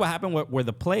essentially what happened were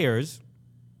the players,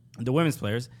 the women's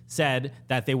players, said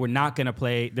that they were not going to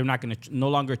play. They're not going to no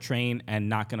longer train and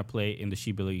not going to play in the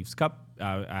She Believes Cup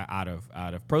out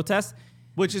of protest.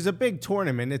 Which is a big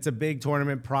tournament. It's a big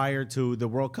tournament prior to the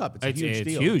World Cup. It's a huge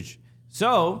deal. It's huge.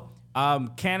 So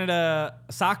Canada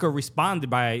Soccer responded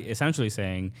by essentially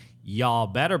saying, "Y'all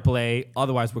better play,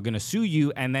 otherwise we're going to sue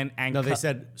you." And They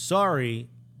said, "Sorry,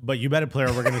 but you better play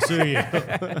or we're going to sue you."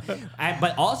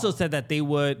 But also said that they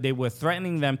were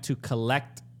threatening them to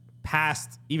collect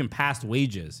past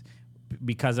wages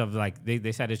because of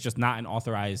they said it's just not an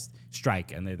authorized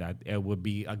strike, and that it would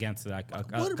be against a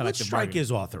collective What strike bargaining. is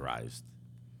authorized?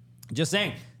 Just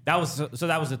saying. That was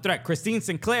the threat. Christine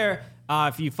Sinclair,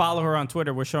 if you follow her on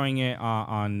Twitter, we're showing it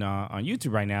on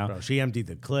YouTube right now. Bro, she emptied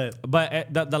the clip.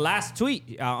 But the last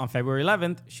tweet on February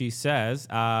 11th, she says,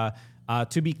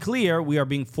 to be clear, we are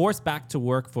being forced back to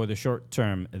work for the short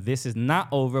term. This is not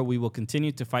over. We will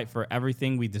continue to fight for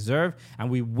everything we deserve, and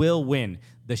we will win.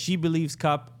 The She Believes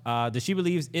Cup, the She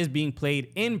Believes is being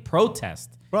played in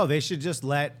protest. Bro, they should just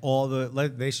let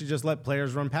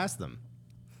players run past them.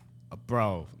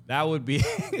 Bro, that would be...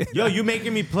 Yo, you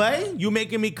making me play? You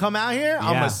making me come out here?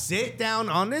 I'm Yeah. going to sit down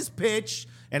on this pitch,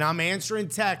 and I'm answering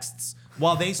texts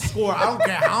while they score. I don't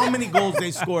care how many goals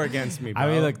they score against me, bro. I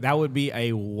mean, look, that would be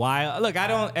a wild... Look,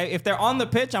 if they're on the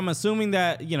pitch, I'm assuming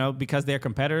that, because they're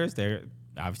competitors, they're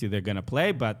going to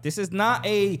play, but this is just not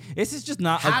a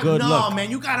good look. No, man,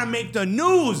 you got to make the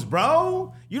news,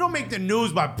 bro. You don't make the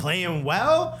news by playing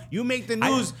well. You make the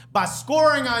news by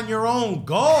scoring on your own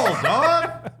goal,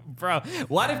 dog. Bro,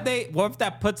 what if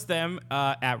that puts them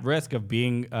at risk of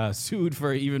being sued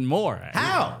for even more?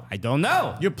 How? I don't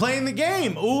know. You're playing the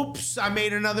game. Oops, I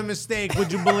made another mistake.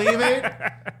 Would you believe it?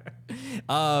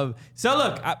 So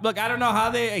look, I don't know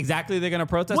how they're gonna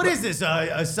protest. What is this?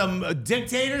 Some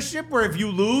dictatorship where if you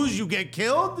lose, you get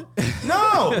killed?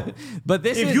 No. But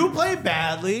if you play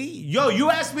badly, you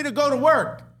asked me to go to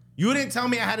work. You didn't tell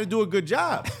me I had to do a good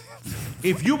job.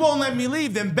 If you won't let me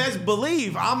leave, then best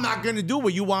believe I'm not going to do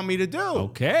what you want me to do.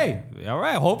 Okay. All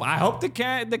right. I hope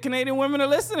the Canadian women are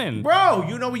listening. Bro,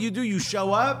 you know what you do? You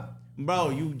show up. Bro,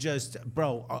 you just,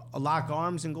 lock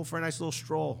arms and go for a nice little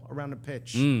stroll around the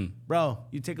pitch. Bro,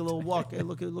 you take a little walk. Hey,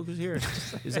 look who's here.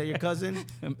 Is that your cousin?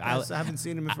 I haven't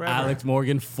seen him in forever. Alex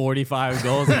Morgan, 45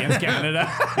 goals against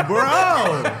Canada. Bro,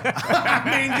 I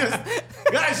mean,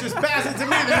 guys just pass it to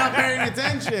me. They're not paying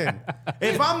attention.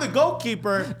 If I'm the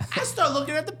goalkeeper, I start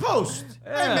looking at the post.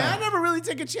 Hey, man, I never really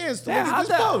take a chance to look at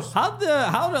this post. How'd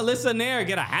Alyssa Nair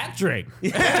get a hat trick?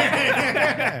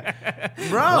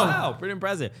 Bro. Wow, pretty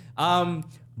impressive.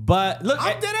 But look,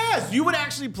 I'm dead ass. You would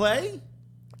actually play?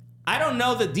 I don't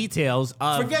know the details.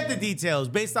 Forget the details.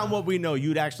 Based on what we know,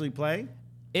 you'd actually play?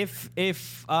 If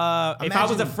I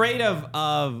was afraid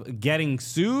of getting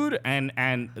sued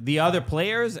and the other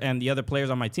players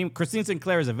on my team, Christine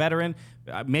Sinclair is a veteran.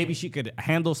 Maybe she could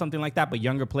handle something like that. But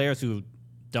younger players who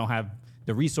don't have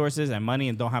the resources and money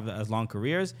and don't have as long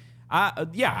careers,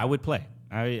 I would play.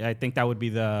 I think that would be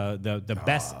the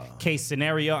best case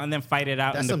scenario, and then fight it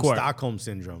out in the court. That's some Stockholm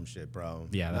syndrome shit, bro.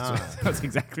 Yeah, that's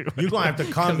exactly what you're going to have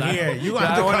to come here. You're going to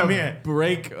have to come here.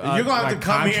 Break. You're going to have to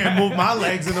come here and move my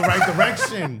legs in the right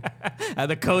direction.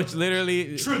 And the coach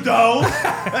literally... Trudeau.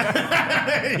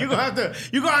 You're going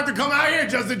to have to come out here,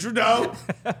 Justin Trudeau.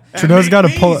 Trudeau's got to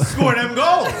pull... score them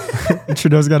goals.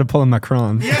 Trudeau's got to pull a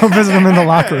Macron. Go visit him in the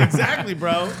locker room. Exactly,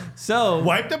 bro. So...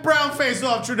 Wipe the brown face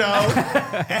off, Trudeau.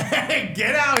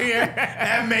 Get out here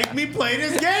and make me play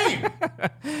this game.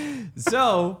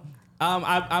 So,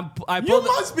 I you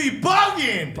must be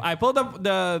bugging. I pulled up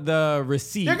the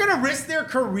receipt. They're gonna risk their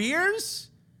careers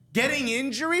getting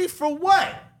injury for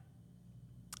what?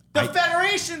 The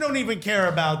federation don't even care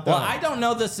about them. Well, I don't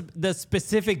know the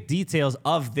specific details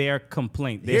of their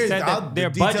complaint. They said that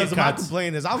their budget cuts. My cuts.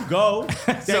 complaint is I'll go.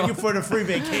 Thank you for the free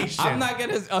vacation. I'm not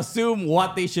gonna assume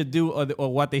what they should do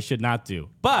or what they should not do,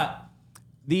 but.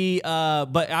 So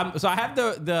I have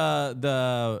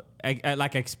the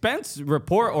like expense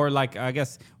report, or like, I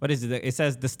guess, what is it? It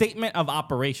says the statement of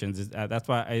operations. That's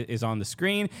what is on the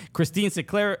screen. Christine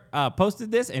Sinclair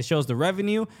posted this and shows the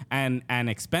revenue and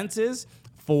expenses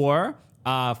for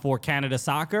for Canada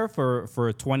Soccer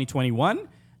for 2021.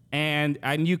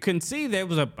 And you can see there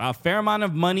was a fair amount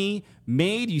of money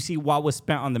made. You see what was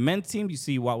spent on the men's team. You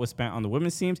see what was spent on the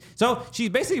women's teams. So she's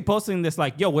basically posting this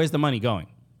like, yo, where's the money going?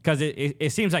 Because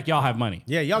it seems like y'all have money.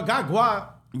 Yeah, y'all got guap.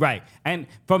 Right. And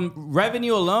from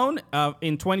revenue alone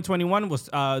in 2021 was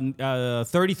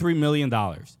 $33 million.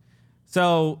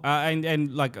 So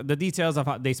and like the details of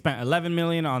how they spent $11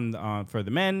 million on for the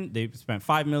men, they spent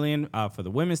 $5 million for the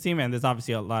women's team, and there's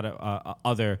obviously a lot of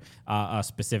other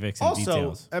specifics and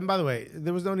details. And by the way,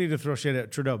 there was no need to throw shit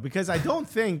at Trudeau because I don't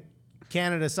think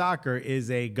Canada Soccer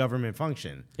is a government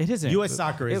function. It isn't. U.S.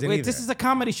 Soccer isn't either. This is a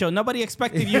comedy show. Nobody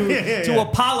expected you to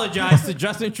apologize to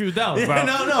Justin Trudeau, bro.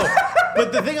 No.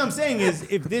 But the thing I'm saying is,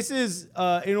 if this is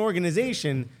an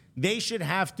organization, they should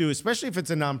have to, especially if it's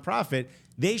a nonprofit,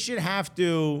 they should have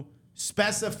to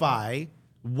specify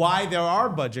why there are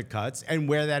budget cuts and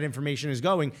where that information is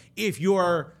going. If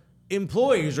your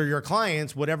employees or your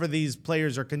clients, whatever these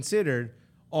players are considered,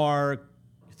 are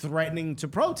threatening to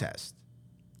protest.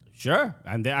 Sure.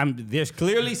 And there's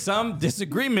clearly some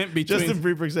disagreement between... Justin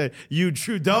Freeberg said, you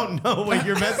true don't know what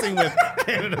you're messing with,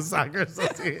 Canada Soccer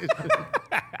Association.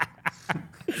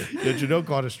 Yo, Trudeau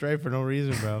caught a stray for no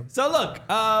reason, bro. So look...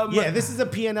 yeah, this is a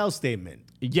P&L statement.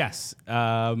 Yes.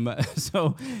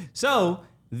 So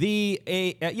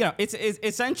it's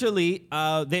essentially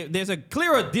there's a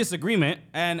clear disagreement,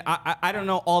 and I don't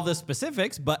know all the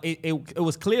specifics, but it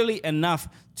was clearly enough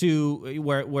to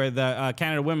where the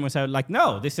Canada women was like,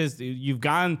 no, you've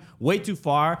gone way too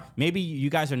far. Maybe you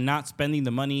guys are not spending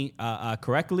the money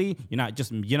correctly. You're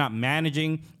not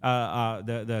managing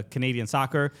the Canadian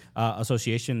Soccer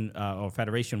Association or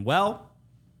Federation well,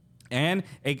 and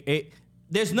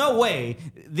there's no way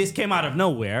this came out of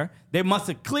nowhere. There must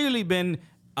have clearly been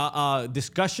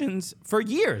discussions for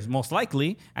years, most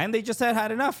likely, and they just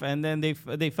had enough. And then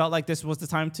they felt like this was the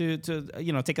time to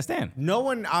take a stand.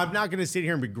 I'm not going to sit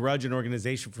here and begrudge an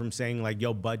organization from saying like,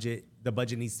 yo, the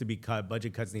budget needs to be cut.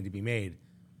 Budget cuts need to be made.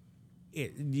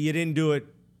 You didn't do it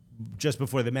just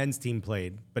before the men's team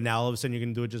played, but now all of a sudden you're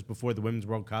going to do it just before the Women's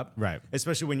World Cup. Right.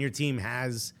 Especially when your team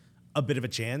has a bit of a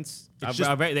chance.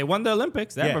 They won the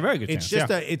Olympics. They have a very good chance.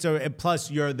 It's just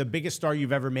plus you're the biggest star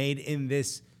you've ever made in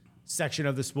this section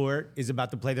of the sport is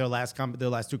about to play their last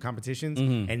two competitions,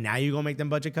 and now you're gonna make them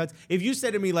budget cuts. If you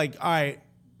said to me like, all right,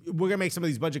 we're gonna make some of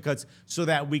these budget cuts so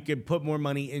that we could put more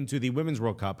money into the Women's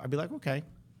World Cup, I'd be like, okay,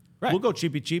 we'll go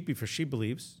cheapy for She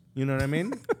Believes. You know what I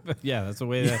mean? Yeah, that's the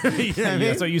way that. You know what I mean?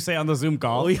 That's what you say on the Zoom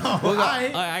call.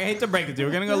 I hate to break it to you.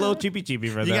 We're gonna go a little cheapy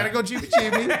for that. You gotta go cheapy.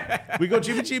 We go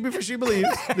cheapy for She Believes.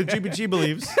 The cheapy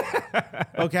believes.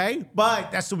 Okay,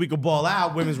 but that's so we could ball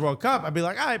out Women's World Cup. I'd be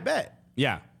like, all right, bet.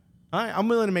 Yeah. All right, I'm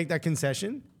willing to make that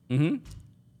concession.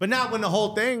 But not when the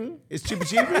whole thing is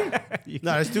cheapy.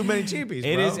 No, there's too many cheapies,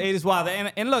 bro. It is wild.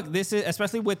 And look, this is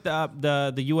especially with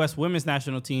the U.S. women's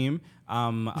national team.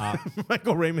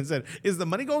 Michael Raymond said, "Is the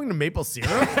money going to maple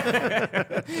syrup?"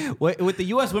 with the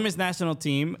U.S. women's national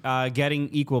team getting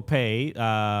equal pay,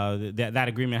 that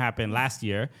agreement happened last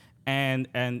year, and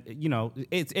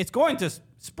it's going to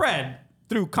spread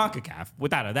through CONCACAF,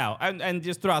 without a doubt, and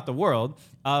just throughout the world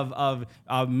of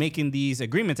making these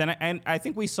agreements. And I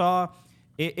think we saw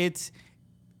it's,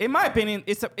 in my opinion,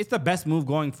 it's the best move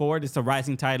going forward. It's the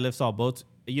rising tide lifts all boats.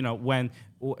 When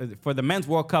for the Men's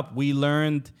World Cup, we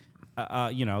learned,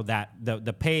 that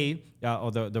the pay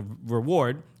or the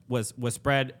reward was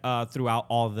spread throughout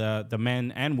all the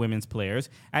men and women's players.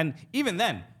 And even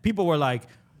then, people were like,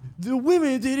 the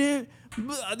women didn't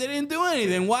do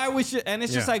anything. Why we should? And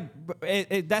it's just like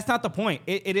that's not the point.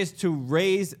 It is to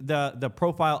raise the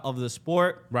profile of the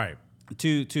sport, right?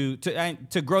 To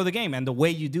grow the game, and the way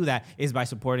you do that is by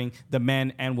supporting the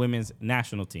men and women's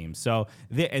national teams. So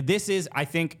this is, I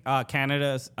think,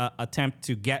 Canada's attempt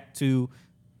to get to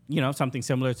something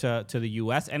similar to the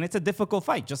U.S. And it's a difficult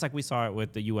fight, just like we saw it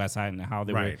with the U.S. and how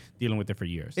they were dealing with it for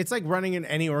years. It's like running in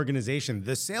any organization.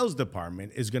 The sales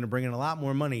department is going to bring in a lot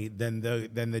more money than the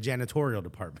janitorial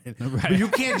department. Right. But you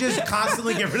can't just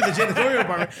constantly get rid of the janitorial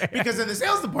department because then the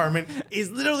sales department is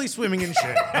literally swimming in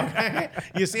shit. Okay,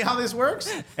 you see how this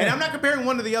works? And I'm not comparing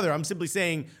one to the other. I'm simply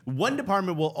saying one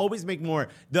department will always make more.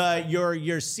 Your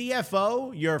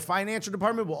CFO, your financial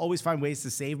department, will always find ways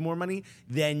to save more money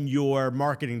than your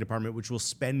marketing department, which will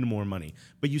spend more money.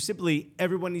 But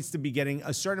everyone needs to be getting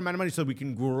a certain amount of money so we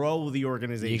can grow the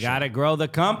organization. You gotta grow the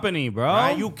company, bro.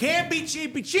 Right? You can't be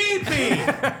cheapy.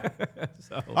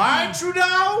 All right,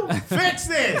 Trudeau, fix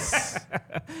this.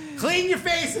 Clean your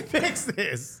face and fix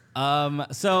this.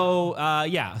 So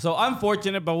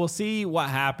unfortunate, but we'll see what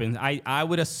happens. I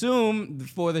would assume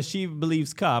for the She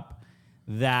Believes Cup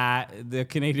that the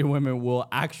Canadian women will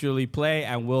actually play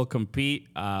and will compete.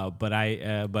 But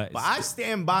I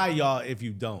stand by y'all if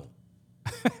you don't.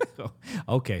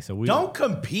 Okay, so we Don't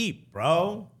compete,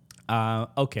 bro.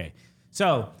 Okay,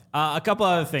 so a couple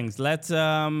other things. Let's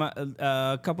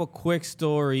a couple quick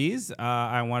stories.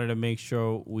 I wanted to make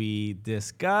sure we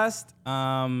discussed.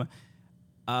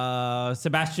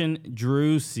 Sebastian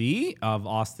Driussi of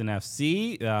Austin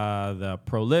FC, the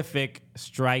prolific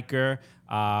striker,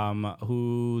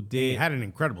 who He had an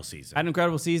incredible season. had an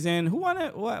incredible season. Who won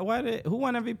it? Who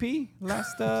won MVP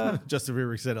last? Justin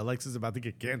Bieber said Alexa's about to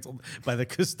get canceled by the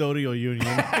custodial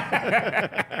union.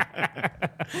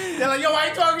 They're like, yo, why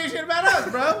you talking shit about us,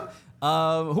 bro?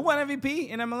 Who won MVP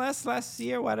in MLS last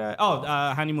year?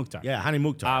 Hani Mukhtar. Yeah, Hani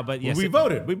Mukhtar. But yes, we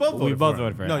voted. We both voted. We both for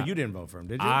him. voted for him. No, you didn't vote for him,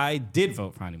 did you? I did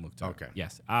vote for Hani Mukhtar. Okay.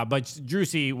 Yes. But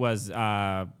Driussi was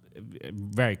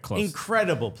very close.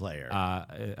 Incredible player.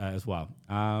 As well.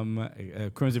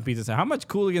 Crimson Pizza said, how much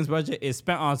Cooligans budget is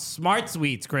spent on Smart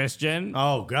Sweets, Christian?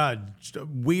 Oh God,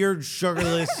 weird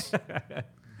sugarless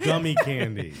gummy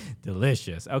candy.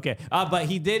 Delicious. Okay. But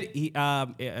he did.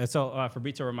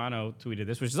 Fabrizio Romano tweeted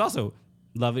this, which is also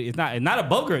lovely. It's not a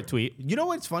vulgar tweet. You know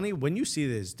what's funny? When you see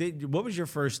this, what was your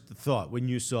first thought when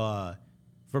you saw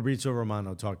Fabrizio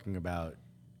Romano talking about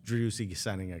Driussi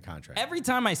signing a contract? Every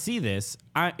time I see this,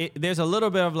 there's a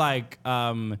little bit of like,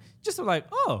 oh.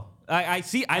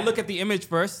 I look at the image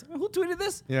first. Who tweeted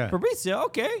this? Yeah. Fabrizio.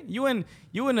 Okay, you in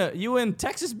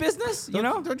Texas business?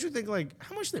 Don't you think like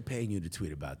how much they're paying you to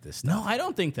tweet about this stuff? No, I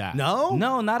don't think that. No,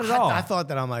 not at all. I thought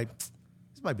that. I'm like,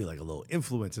 this might be like a little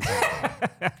influencer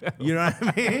thing. You know what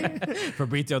I mean?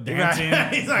 Fabrizio dancing,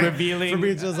 He's like, revealing.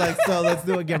 Fabrizio's like, so let's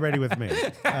do it. Get ready with me.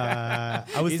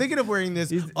 I was thinking of wearing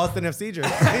this Austin FC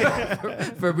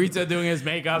jersey. Fabrizio doing his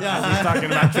makeup as he's talking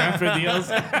about transfer deals.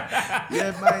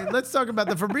 Let's talk about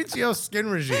the Fabrizio skin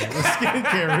regime, the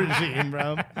skincare regime,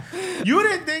 bro. You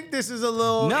didn't think this is a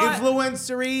little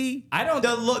influencery? I don't.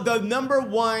 The number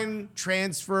one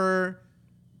transfer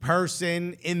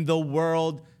person in the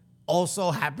world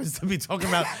also happens to be talking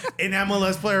about an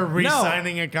MLS player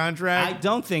re-signing a contract. I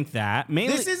don't think that.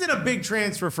 Mainly, this isn't a big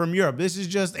transfer from Europe. This is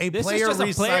just a player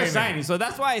player signing. So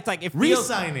that's why it's like it feels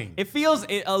re-signing. It feels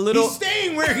a little. He's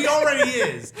staying where he already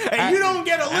is, and you don't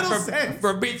get a little sense.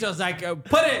 Fabrizio's like,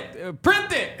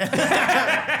 print it.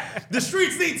 The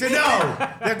streets need to know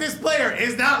that this player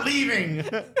is not leaving.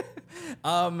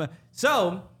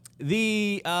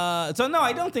 No,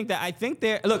 I don't think that. I think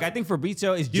I think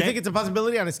Fabrizio is. Do you think it's a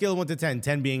possibility on a scale of 1 to 10?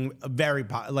 10 being very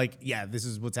this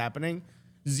is what's happening.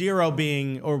 0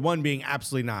 being or 1 being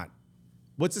absolutely not.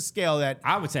 What's a scale that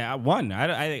I would say 1?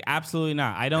 I absolutely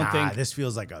not. I don't think this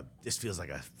feels like a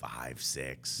 5,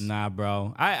 6. Nah,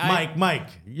 bro. Mike,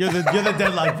 you're the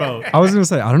deadline vote. I was gonna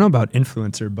say I don't know about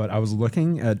influencer, but I was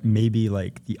looking at maybe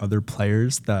like the other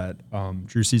players that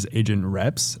Driussi's agent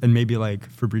reps, and maybe like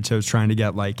Fabrizio's trying to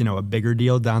get like a bigger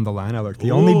deal down the line. I look.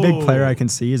 The only big player I can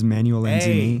see is Manuel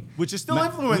Lanzini, which is still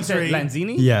influencery.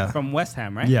 Lanzini, Yeah. from West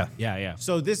Ham, right? Yeah.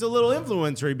 So this is a little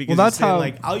influencery because Well, that's how-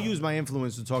 like I'll use my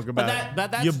influence to talk about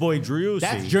that's- your boy Driussi.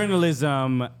 That's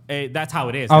journalism. That's how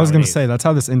it is. I was gonna nowadays. say that's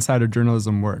how this insider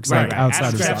journalism works. Right, like right. outside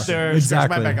Ask of Scratch soccer. their- Scratch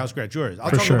my Exactly. back, I'll scratch yours. I'll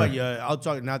For talk sure. about I'll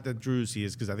talk not that Driussi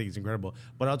is because I think it's incredible,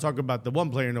 but I'll talk about the one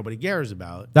player nobody cares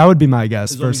about. That would be my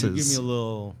guess As long as you versus. give me a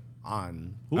little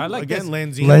on. Who, I like again,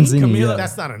 this. Lanzini. Lanzini, yeah.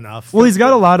 That's not enough. Well, he's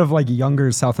got a lot of like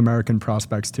younger South American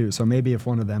prospects too. So maybe if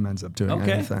one of them ends up doing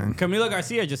anything. Camilo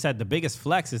Garcia just said the biggest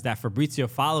flex is that Fabrizio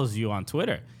follows you on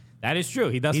Twitter. That is true.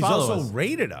 He does He's follow also us.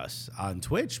 rated us on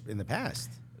Twitch in the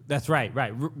past. That's right.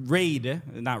 Raid,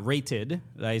 not rated.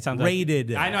 It sounds Rated.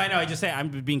 Like, I know. I just say I'm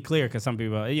being clear because some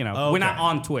people, we're not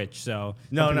on Twitch, so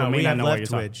some people may we not have know what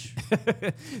left you're Twitch.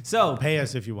 So, Pay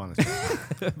us if you want us.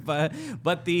 but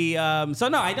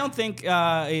no, I don't think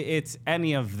it's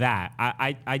any of that.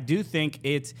 I do think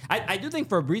I do think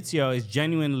Fabrizio is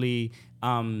genuinely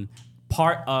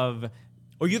part of.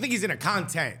 Or you think he's in a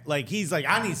content? Like he's like,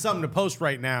 I need something to post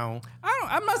right now.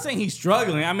 I'm not saying he's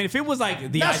struggling. I mean, if it was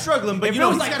like the Not struggling, but if you it know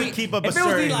was he's like gotta the- keep up a if it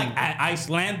was certain- the like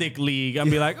Icelandic league,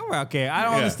 I'd be like, oh, okay, I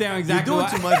don't understand exactly. You're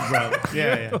doing too much, bro.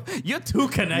 Yeah. You're too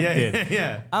connected.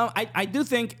 Yeah. I do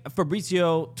think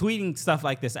Fabrizio tweeting stuff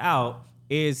like this out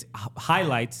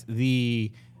highlights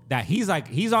that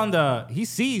he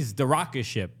sees the rocket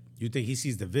ship. You think he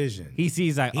sees the vision? He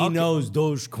sees like He knows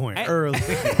Dogecoin early.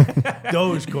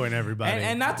 Dogecoin, everybody.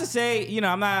 And not to say,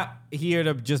 I'm not here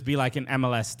to just be like an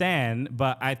MLS stan,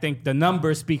 but I think the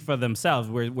numbers speak for themselves.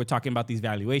 We're talking about these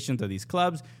valuations of these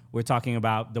clubs. We're talking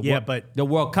about the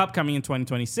World Cup coming in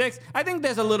 2026. I think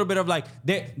there's a little bit of like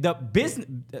the business,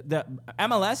 the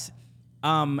MLS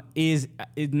is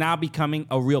now becoming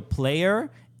a real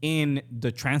player in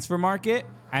the transfer market,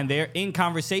 and they're in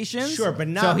conversations. Sure, but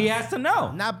not, so he has to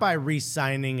know. Not by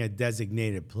re-signing a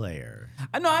designated player.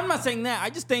 No, I'm not saying that. I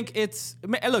just think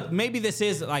look, maybe this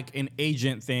is like an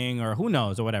agent thing or who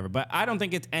knows or whatever, but I don't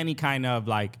think it's any kind of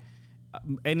like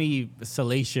any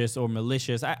salacious or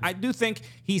malicious. I do think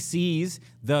he sees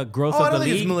the growth of the league. I don't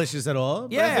think it's malicious at all.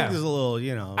 But I think there's a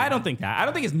little, I don't think that. I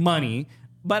don't think it's money,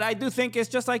 but I do think it's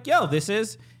just like, this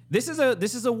is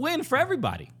a win for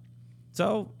everybody.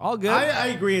 So all good. I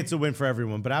agree it's a win for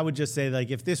everyone, but I would just say,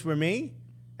 like, if this were me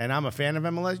and I'm a fan of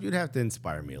MLS, you'd have to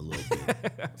inspire me a little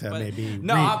bit to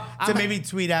maybe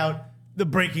tweet out the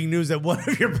breaking news that one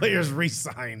of your players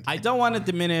re-signed. I don't want to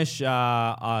diminish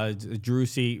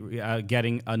Driussi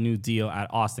getting a new deal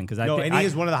at Austin because he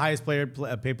is one of the highest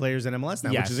paid players in MLS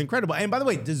now, yes. which is incredible. And by the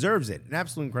way, deserves it. An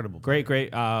absolutely incredible.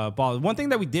 Great ball. One thing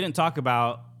that we didn't talk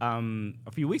about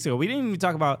a few weeks ago, we didn't even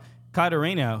talk about Kyle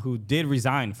Reyna, who did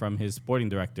resign from his sporting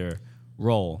director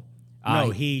role.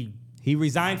 He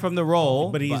resigned from the role,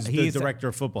 but he's the director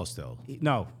of football still.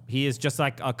 No, he is just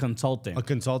like a consultant. A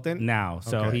consultant now,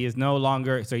 so he is no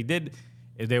longer. So he did.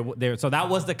 So that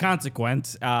was the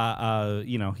consequence.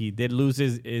 He did lose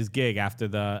his gig after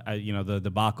the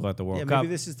debacle at the World Cup. Maybe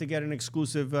this is to get an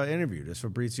exclusive interview. Does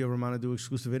Fabrizio Romano do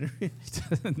exclusive interviews?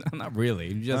 Not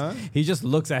really. He just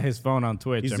looks at his phone on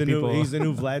Twitch. He's the new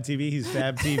Vlad TV. He's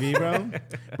Fab TV, bro.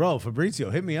 Bro,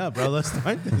 Fabrizio, hit me up, bro. Let's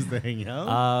start this thing, yo.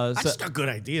 I just got good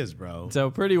ideas, bro.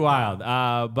 So pretty wild.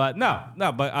 But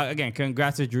again,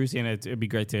 congrats to Driussi, and it'd be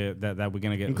great that we're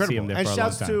gonna get to see him there for a long time.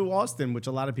 And shouts to Austin, which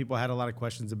a lot of people had a lot of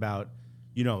questions about,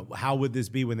 how would this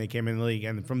be when they came in the league?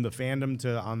 And from the fandom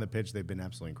to on the pitch, they've been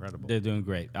absolutely incredible. They're doing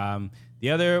great.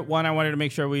 The other one I wanted to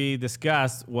make sure we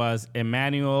discussed was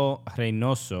Emmanuel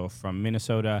Reynoso from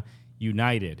Minnesota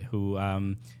United, who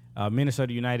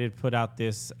Minnesota United put out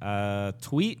this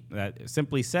tweet that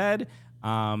simply said,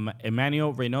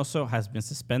 Emmanuel Reynoso has been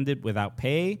suspended without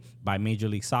pay by Major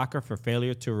League Soccer for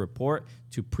failure to report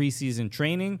to preseason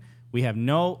training. We have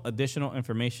no additional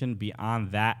information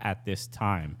beyond that at this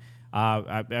time.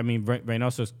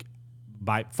 Reynoso's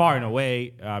by far and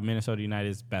away Minnesota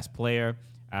United's best player,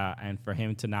 and for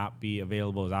him to not be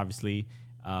available is obviously,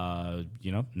 not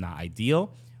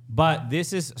ideal. But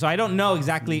this is so I don't know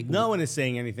exactly. No one is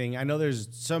saying anything. I know there's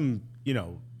some,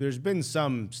 there's been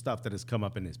some stuff that has come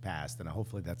up in his past, and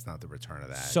hopefully that's not the return of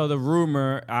that. So the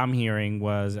rumor I'm hearing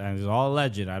was, and it's all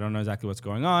alleged, I don't know exactly what's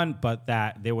going on, but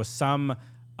that there was some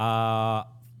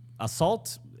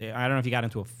assault. I don't know if he got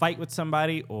into a fight with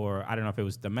somebody, or I don't know if it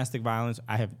was domestic violence.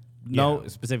 I have no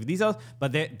specific details,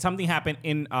 but something happened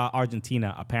in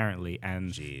Argentina apparently,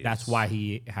 and that's why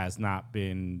he has not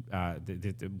been.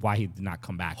 Why he did not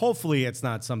come back. Hopefully, it's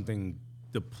not something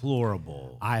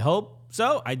deplorable. I hope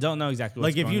so. I don't know exactly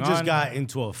what's going on. Like if you just got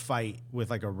into a fight with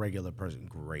like a regular person,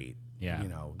 great. Yeah,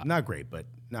 not great, but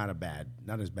not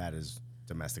as bad as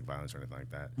domestic violence or anything like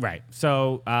that. Right.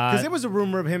 So because there was a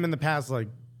rumor of him in the past, like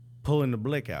pulling the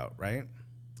blick out, right?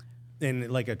 In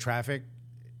like a traffic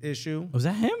issue. Was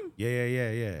that him?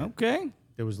 Yeah. Okay.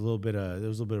 There was a little bit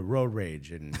of road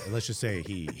rage, and let's just say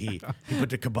he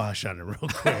put the kibosh on it real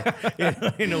quick.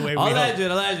 In a way, alleged. We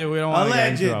don't want to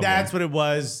get in trouble. That's what it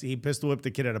was. He pistol whipped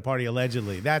the kid at a party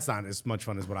allegedly. That's not as much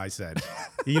fun as what I said.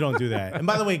 You don't do that. And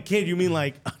by the way, kid, you mean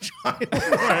like a child?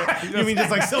 You mean just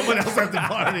like someone else at the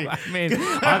party? I mean,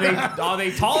 are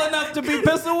they tall enough to be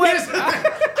pistol whipped?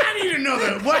 I need to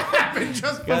know what happened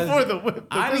just before the whip.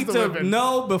 I need to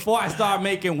know before I start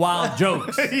making wild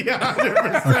jokes. Yeah,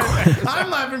 100%. I'm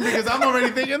laughing because I'm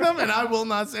already thinking them, and I will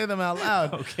not say them out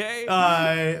loud. Okay.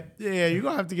 You're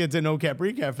gonna have to get to no cap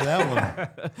recap for that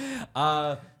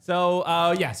one.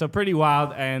 So pretty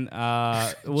wild, and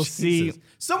we'll see.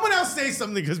 Someone else say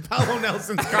something because Paolo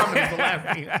Nelson's comment is the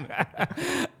last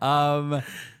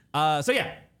thing.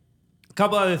 A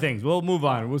couple other things. We'll move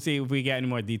on. We'll see if we get any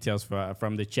more details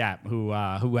from the chat who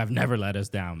have never let us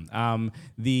down.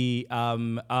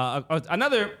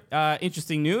 Another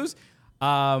interesting news.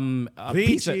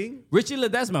 Richie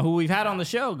Ledesma, who we've had on the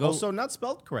show, also not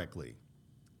spelled correctly.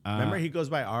 Remember, he goes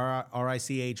by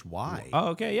Richy. Oh,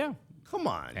 okay, yeah. Come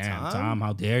on, damn, Tom,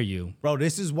 how dare you, bro?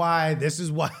 This is why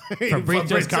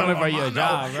Fabrizio's coming for your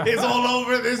job. Bro. It's all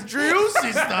over this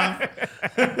Driussi stuff.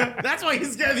 That's why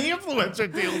he's getting the influencer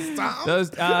deals, Tom. Those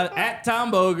at Tom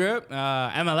Boger,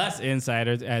 MLS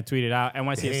insider, tweeted out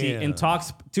NYCFC in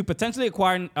talks to potentially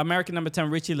acquire American number 10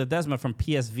 Richie Ledesma from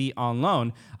PSV on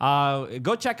loan.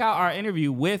 Go check out our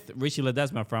interview with Richie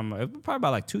Ledesma from probably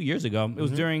about like 2 years ago. It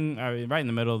was during right in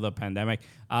the middle of the pandemic.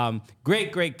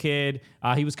 Great kid.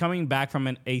 He was coming back from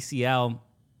an ACL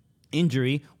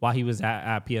injury while he was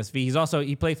at PSV.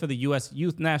 He played for the U.S.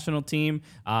 Youth National Team.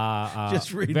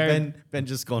 Just read Ben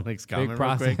Skolnick's comment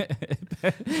real quick.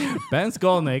 Ben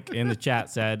Skolnick in the chat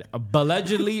said,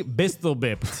 allegedly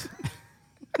Bistelbipped.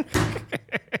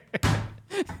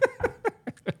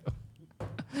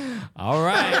 All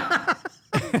right.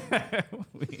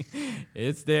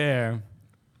 It's there.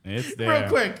 It's there. Real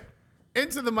quick,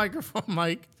 into the microphone,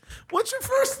 Mike. What's your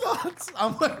first thoughts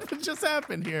on what just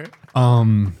happened here?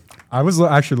 I was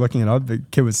actually looking it up. The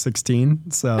kid was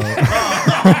 16, so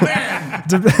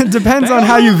depends on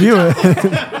how you view it.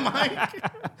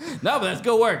 No, but that's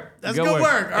good work. That's good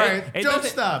work. All right, It don't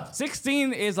doesn't- stop.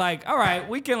 16 is like, all right,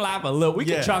 we can laugh a little. We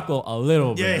Yeah. can chuckle a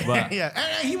little bit. But, Yeah.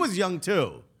 And he was young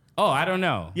too. oh, I don't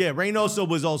know. Yeah, Reynoso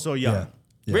was also young.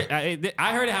 I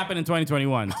heard it happened in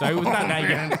 2021, so he was not that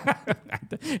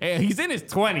young. He's in his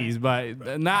 20s,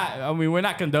 but not. I mean, we're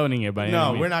not condoning it, by any No,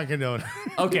 means. we're not condoning.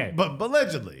 Okay. but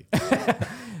allegedly.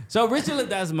 So Richard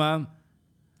Ledesma,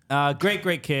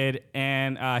 great kid,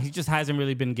 and he just hasn't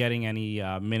really been getting any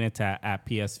minutes at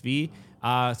PSV.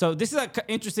 So this is an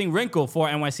interesting wrinkle for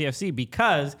NYCFC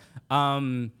because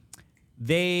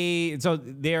they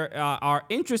are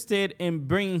interested in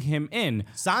bringing him in.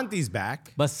 Santi's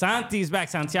back. But Santi's back.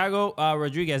 Santiago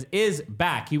Rodriguez is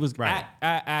back. He was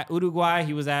at Uruguay.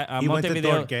 He was at He went to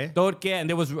Montevideo. Torque. And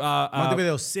there was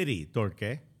Montevideo City,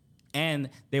 Torque. and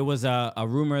there was a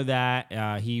rumor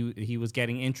that he was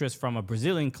getting interest from a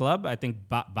Brazilian club. I think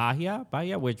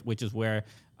Bahia, which is where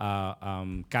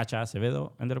Cacha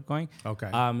Acevedo ended up going.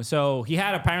 Okay. So he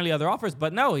had apparently other offers,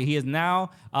 but no, he is now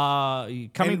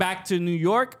coming back to New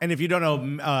York. And if you don't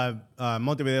know,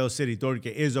 Montevideo City, Torque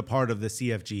is a part of the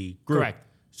CFG group. Correct.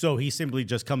 So he simply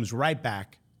just comes right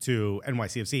back to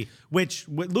NYCFC, which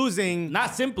with losing...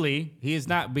 Not simply, he is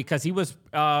not, because he was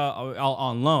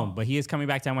on loan, but he is coming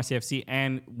back to NYCFC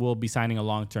and will be signing a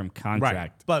long-term contract.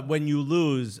 Right. But when you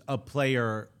lose a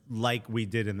player like we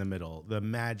did in the middle, the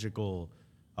magical...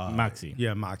 Maxi.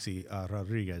 Yeah, Maxi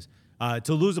Rodriguez.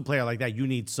 To lose a player like that, you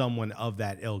need someone of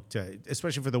that ilk to,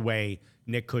 especially for the way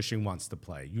Nick Cushing wants to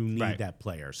play. You need that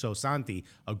player. So Santi,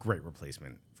 a great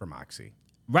replacement for Maxi.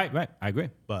 Right. I agree.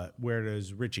 But where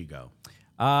does Richie go?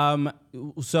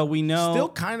 So we know... Still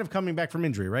kind of coming back from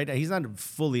injury, right? He's not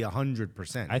fully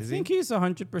 100%. I think he's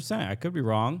 100%. I could be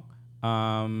wrong.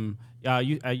 You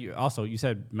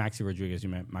said Maxi Rodriguez. You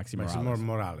meant Maxi Morales.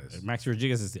 Morales. Maxi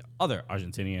Rodriguez is the other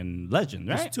Argentinian legend,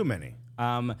 right? There's too many.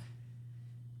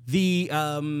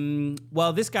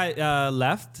 This guy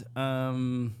left.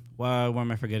 Why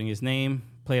am I forgetting his name?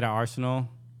 Played at Arsenal.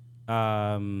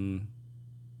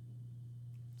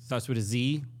 Starts with a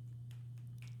Z.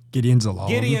 Gideon Zalalem.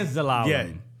 Gideon Zalalem. Yeah,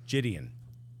 Gideon.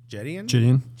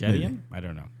 Gideon? I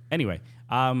don't know. Anyway,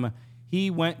 he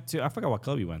went to, I forgot what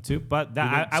club he went to, but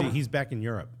He's back in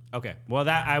Europe. Okay. Well,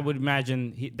 that I would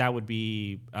imagine that would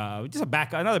be just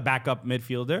another backup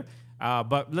midfielder.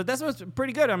 But Ledesma's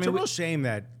pretty good. I mean, It's a real shame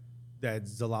that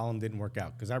Zalalem didn't work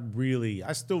out because I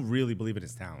still really believe in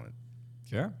his talent.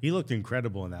 Sure. He looked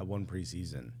incredible in that one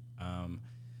preseason.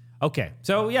 Okay.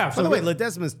 So yeah. By the way,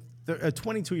 Ledesma's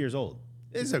 22 years old.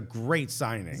 This is a great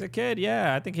signing. He's a kid.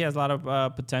 Yeah, I think he has a lot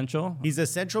of potential. He's a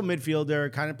central midfielder.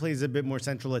 Kind of plays a bit more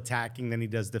central attacking than he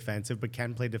does defensive, but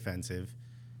can play defensive.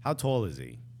 How tall is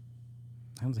he?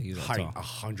 I don't think he's that Height, tall.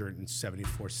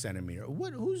 174 centimeter.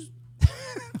 Who's Do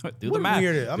what the math.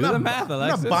 weird- Do the math, I'm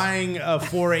Alexis. not buying a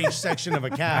 4-H section of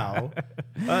a cow.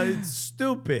 It's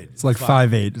stupid. It's like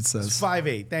 5'8", it says.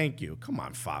 5'8". Thank you. Come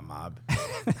on, Mob.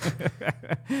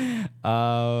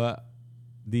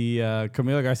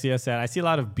 Camilo Garcia said, I see a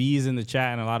lot of B's in the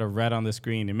chat and a lot of red on the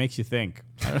screen. It makes you think.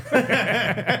 It's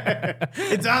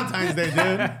Valentine's Day,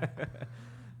 dude.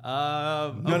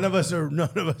 None of us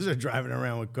are driving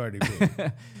around with Cardi B.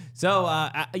 So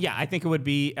I think it would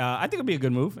be a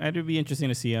good move. And it would be interesting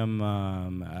to see him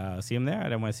there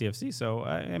at NYCFC. So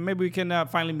maybe we can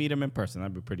finally meet him in person.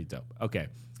 That'd be pretty dope. Okay.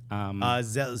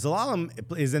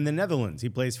 Zalalem is in the Netherlands. He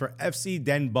plays for FC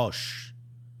Den Bosch.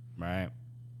 Right.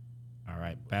 All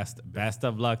right. Best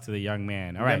of luck to the young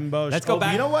man. All right. Den Bosch. Let's go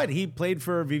back. You know what? He played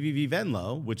for VVV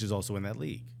Venlo, which is also in that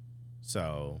league.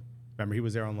 So remember, he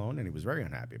was there on loan, and he was very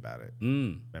unhappy about it.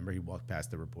 Remember, he walked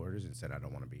past the reporters and said, "I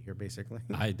don't want to be here." Basically,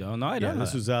 I don't know.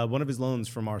 This was one of his loans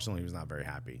from Arsenal. He was not very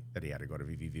happy that he had to go to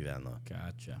VVV Venlo.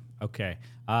 Gotcha. Okay.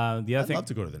 The other I'd thing. love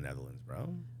to go to the Netherlands,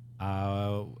 bro.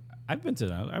 I've been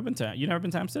to. You never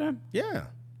been to Amsterdam? Yeah,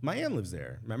 my aunt lives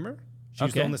there. Remember? She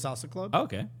was Okay. on the salsa club.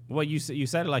 Okay. Well, you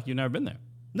said it like you've never been there.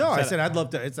 No, I said I'd love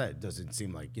to. It doesn't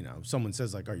seem like, someone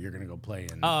says like, "Oh, you're gonna go play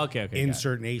in okay.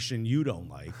 insert nation you don't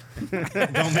like."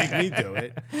 Don't make me do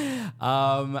it.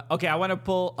 Okay, I want to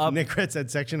pull up. Nick Red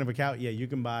said section of a cow. Yeah, you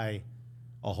can buy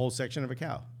a whole section of a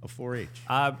cow, a 4-H.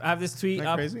 I have this tweet Isn't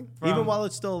that up. crazy? from- Even while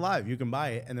it's still alive, you can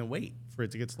buy it and then wait for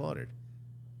it to get slaughtered.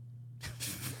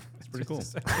 It's pretty cool.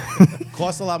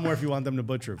 Costs a lot more if you want them to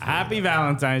butcher it. For Happy you.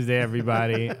 Valentine's Day,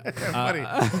 everybody. Buddy.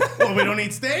 Well, we don't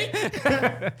eat steak?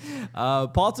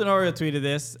 Paul Tenorio tweeted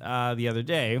this the other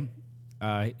day.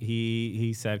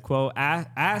 He said, quote,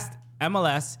 asked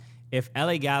MLS if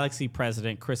LA Galaxy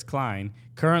president Chris Klein,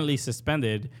 currently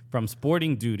suspended from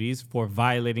sporting duties for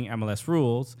violating MLS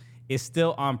rules, is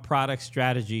still on product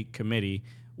strategy committee,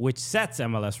 which sets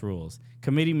MLS rules.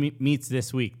 Committee meets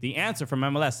this week. The answer from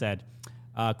MLS said,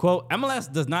 quote,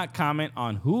 MLS does not comment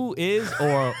on who is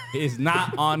or is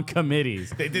not on committees.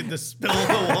 They did the spill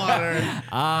the water,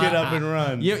 get up and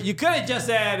run. You could have just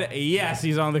said, yes,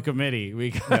 he's on the committee.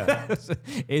 Because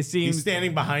it seems... He's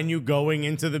standing behind you going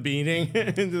into the meeting,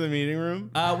 into the meeting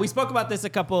room. We spoke about this a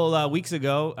couple weeks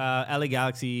ago. LA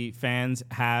Galaxy fans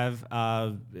have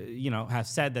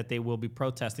said that they will be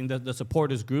protesting. The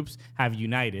supporters groups have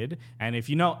united. And if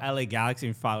you know LA Galaxy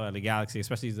and follow LA Galaxy,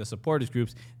 especially the supporters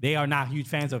groups, they are not huge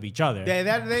fans of each other.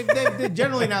 They're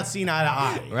generally not seen eye to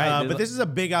eye. Right. But this is a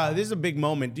big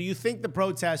moment. Do you think the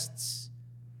protests,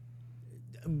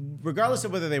 regardless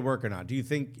of whether they work or not, do you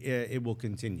think it will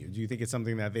continue? Do you think it's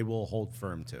something that they will hold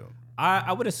firm to?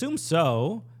 I would assume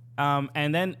so.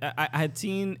 And then I had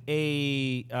seen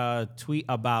a tweet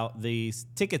about the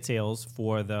ticket sales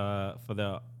for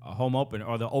the home open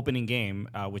or the opening game,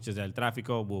 which is El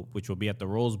Tráfico, which will be at the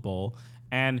Rose Bowl,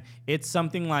 and it's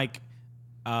something like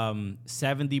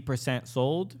 70%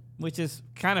 sold, which is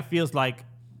kind of feels like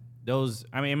those.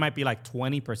 I mean, it might be like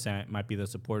 20% might be the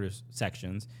supporters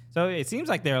sections. So it seems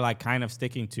like they're like kind of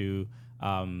sticking to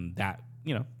that.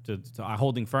 To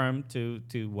holding firm to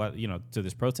what to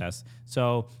this protest.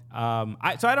 So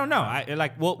I don't know.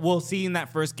 We'll see in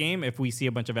that first game if we see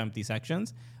a bunch of empty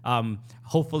sections.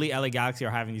 Hopefully, LA Galaxy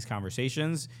are having these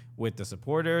conversations with the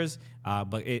supporters.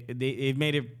 But it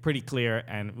made it pretty clear,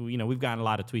 and we've gotten a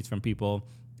lot of tweets from people.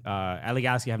 LA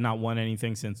Galaxy have not won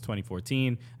anything since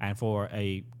 2014, and for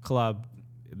a club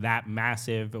that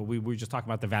massive, we were just talking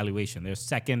about the valuation. They're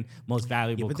second most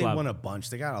valuable but club. They won a bunch.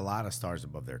 They got a lot of stars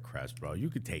above their crest, bro. You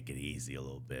could take it easy a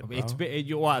little bit, bro. It's been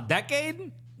a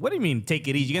decade. What do you mean? Take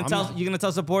it easy. You're gonna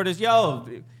tell supporters, yo,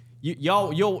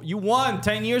 you won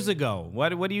 10 years ago.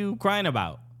 What are you crying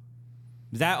about?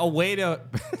 Is that a way to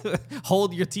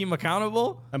hold your team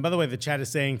accountable? And by the way, the chat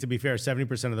is saying, to be fair,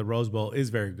 70% of the Rose Bowl is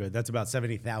very good. That's about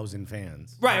 70,000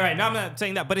 fans. Right. No, I'm not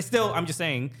saying that, but it's still. I'm just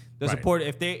saying the Right. support.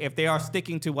 If they are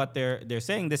sticking to what they're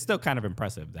saying, they're still kind of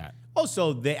impressive. That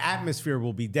Also, the atmosphere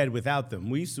will be dead without them.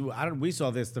 We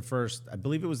saw this I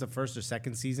believe it was the first or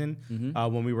second season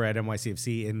when we were at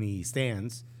NYCFC in the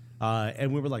stands,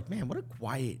 and we were like, man, what a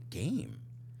quiet game.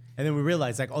 And then we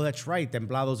realized, like, oh, that's right.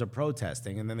 Templados are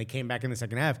protesting. And then they came back in the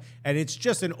second half. And it's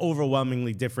just an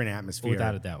overwhelmingly different atmosphere.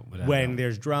 Without a doubt. When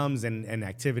there's drums and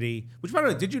activity. Which, by the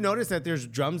way, did you notice that there's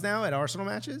drums now at Arsenal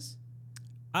matches?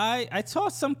 I saw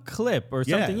some clip or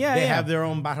something. Yeah, they have their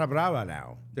own Barra Brava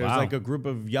now. There's Wow. like a group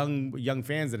of young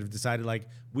fans that have decided, like,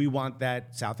 we want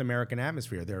that South American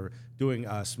atmosphere. They're doing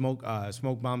smoke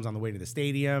bombs on the way to the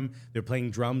stadium. They're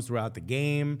playing drums throughout the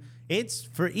game. It's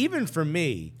even for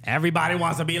me. Everybody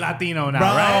wants to be Latino now, Bro,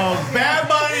 right? Bad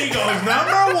Bunny goes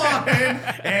number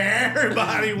 1.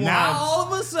 Everybody wants. Now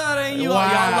all of a sudden y'all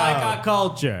Wow. like our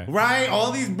culture, Right?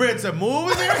 All these Brits are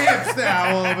moving their hips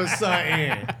now all of a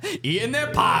sudden. eating their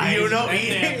pies. You know,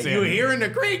 and dancing. you're hearing the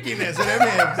creakiness of them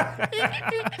hips.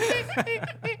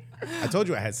 I told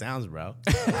you I had sounds, bro.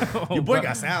 Your boy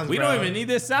got sounds, We bro. don't even need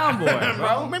this soundboard,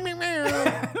 bro.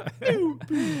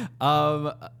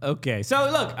 Okay, so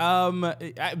look,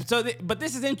 but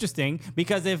this is interesting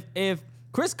because if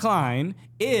Chris Klein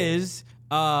is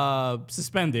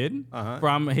suspended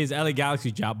from his LA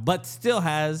Galaxy job, but still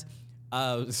has,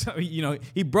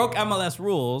 he broke MLS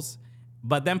rules,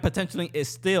 but then potentially is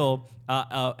still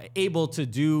able to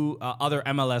do other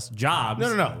MLS jobs.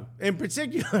 No. In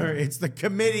particular, it's the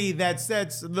committee that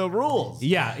sets the rules.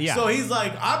 Yeah. So he's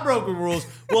like, I broke the rules.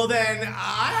 Well, then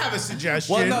I have a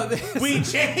suggestion. Well, no, we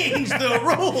change the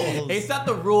rules. It's not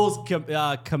the rules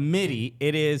committee.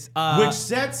 It is Which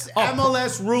sets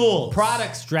MLS rules.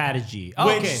 product strategy.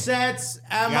 Which Okay. sets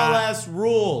MLS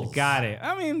rules. Got it.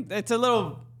 I mean, it's a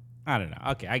little I don't know.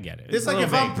 Okay, I get it. It's a like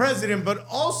if little I'm president, but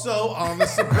also on the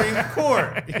Supreme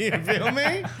Court. You feel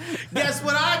me? Guess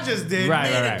what I just did?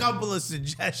 Right, Made right. a couple of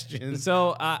suggestions.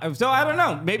 So I don't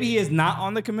know. Maybe he is not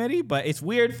on the committee, but it's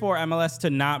weird for MLS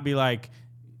to not be like,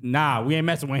 nah, we ain't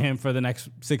messing with him for the next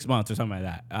 6 months or something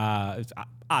like that. It's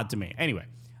odd to me. Anyway.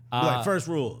 Like, first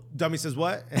rule, dummy says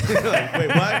what? Like, wait,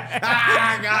 what?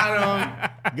 Got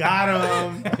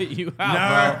him. You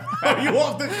out, Nah, you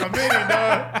off the committee,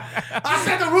 dog. I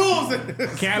said the rules.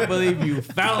 bro. Can't believe you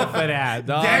fell for that,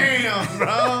 dog. Damn,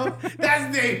 bro.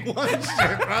 That's day one shit,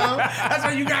 bro. That's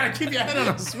why you gotta keep your head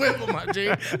on a swivel, my G.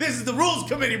 This is the rules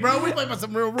committee, bro. We play by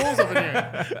some real rules over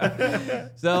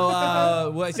here. So,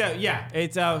 yeah,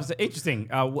 it's interesting.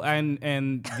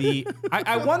 And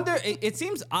I wonder. It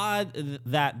seems odd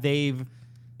that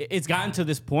it's gotten to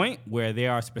this point where they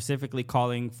are specifically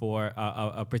calling for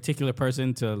a particular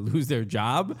person to lose their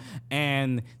job,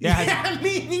 and I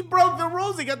mean, he broke the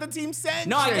rules. He got the team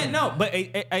sanctioned. No, I get no, but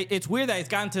it's weird that it's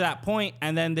gotten to that point,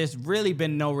 and then there's really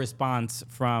been no response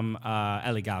from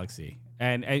LA Galaxy.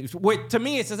 And to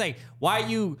me, it's just like, why are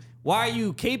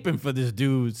you caping for this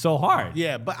dude so hard?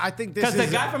 Yeah, but I think this Because is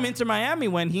the guy from Inter Miami,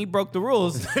 when he broke the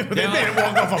rules, they made him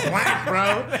walk off a plank,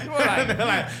 bro. they're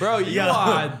like, bro, you Yo.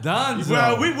 are done,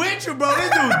 Bro, we with you, bro. This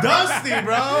dude dusty,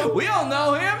 bro. We don't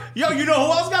know him. Yo, you know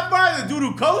who else got fired? The dude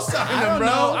who co-signed I him, don't bro.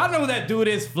 know. I don't know who that dude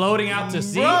is floating out to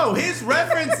sea. Bro, his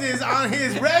references on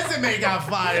his resume got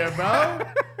fired, bro.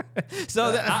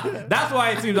 So that's why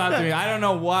it seems odd to me. I don't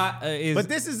know what is. But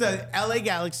this is LA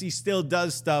Galaxy still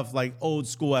does stuff like old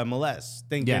school MLS,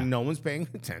 thinking no one's paying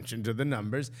attention to the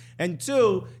numbers. And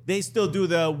two, they still do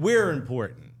we're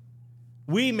important.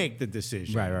 We make the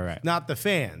decision. Right. Not the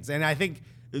fans. And I think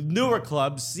newer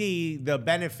clubs see the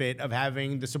benefit of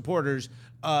having the supporters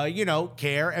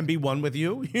care and be one with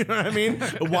you. You know what I mean?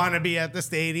 Want to be at the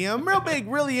stadium. Real big,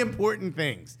 really important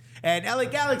things. And LA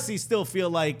Galaxy still feel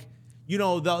like,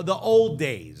 the old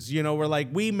days, where like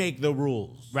we make the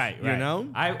rules. Right. You know?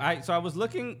 So I was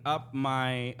looking up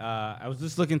I was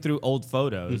just looking through old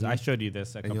photos. I showed you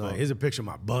this a And couple. you're like, here's a picture of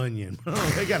my bunion.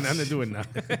 They got nothing to do with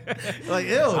nothing. Like,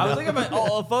 ew. I was looking at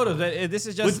old photos. This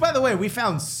is just. Which, by the way, we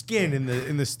found skin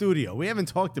in the studio. We haven't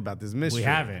talked about this mystery. We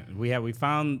haven't. We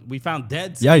found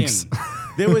dead skin.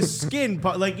 Yikes. There was skin.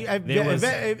 Like, have was-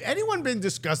 anyone been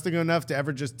disgusting enough to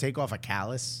ever just take off a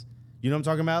callus? You know what I'm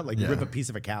talking about? Like, rip a piece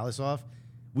of a callus off.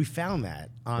 We found that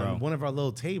on one of our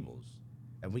little tables.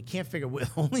 And we can't figure out the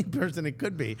only person it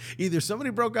could be. Either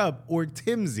somebody broke up or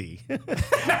Timsy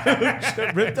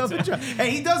ripped off a joint.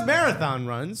 Hey, he does marathon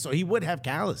runs, so he would have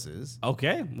calluses.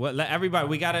 Okay. Well, everybody,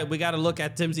 we gotta look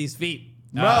at Timsy's feet.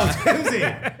 Bro,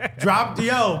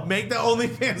 Timsy, make the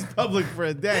OnlyFans public for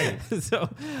a day. So,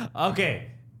 okay.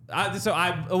 So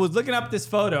I was looking up this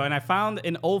photo and I found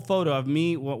an old photo of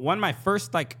me. One of my first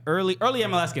early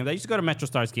MLS games. I used to go to Metro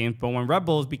Stars games, but when Red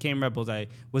Bulls became Red Bulls, I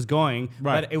was going.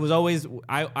 Right. But it was always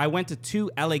I went to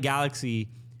 2 LA Galaxy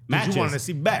matches. You wanted to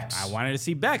see Bex. I wanted to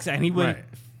see Bex, and he would Right.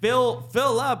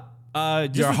 fill up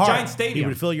just Your a heart. giant stadium. He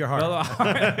would fill your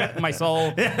heart. My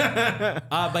soul.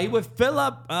 But he would fill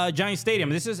up Giant Stadium.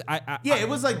 This is It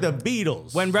was like the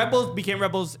Beatles. when Red Bulls became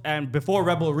Red Bulls, and before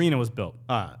Red Bull Arena was built.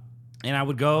 And I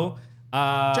would go.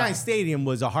 Giant Stadium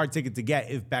was a hard ticket to get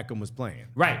if Beckham was playing.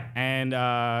 Right. And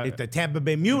If the Tampa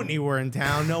Bay Mutiny were in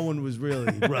town, no one was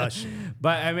really rushing.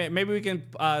 but I mean, maybe we can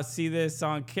see this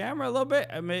on camera a little bit.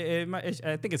 I mean,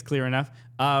 I think it's clear enough.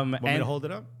 Want me to hold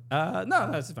it up?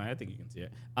 No, that's fine. I think you can see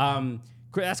it.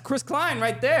 That's Chris Klein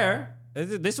right there.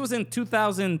 This was in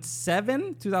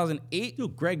 2007, 2008.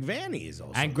 Dude, Greg Vanny is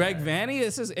also And Greg there. Vanny,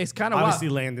 it's kind of Obviously,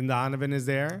 wild. Landon Donovan is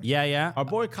there. Yeah. Our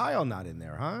boy Kyle not in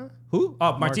there, huh? Who?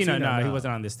 Oh, Martino. Martino, No, he no.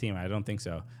 wasn't on this team. I don't think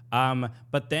so.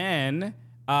 But then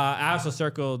I also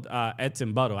circled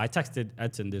Edson Buttle. I texted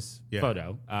Edson this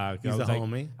photo. He's the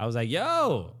homie. I was like,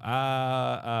 yo,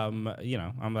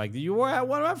 I'm like, you were at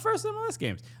one of my first MLS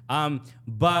games.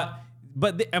 But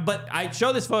I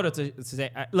show this photo to say,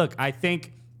 look, I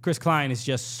think Chris Klein is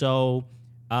just so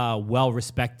well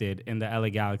respected in the LA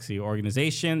Galaxy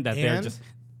organization that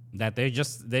they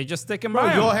just stick him Bro,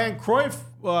 by him. Johan Cruyff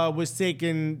was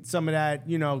taking some of that,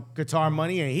 Qatar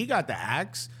money, and he got the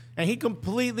axe, and he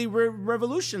completely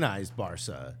revolutionized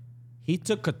Barca. He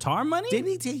took Qatar money?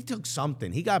 Didn't he? He took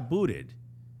something. He got booted.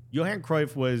 Johan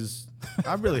Cruyff was.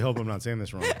 I really hope I'm not saying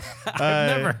this wrong.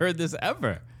 I've never heard this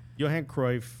ever. Johan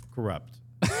Cruyff corrupt.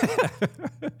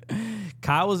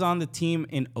 Kyle was on the team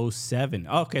in 2007.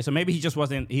 Okay, so maybe he just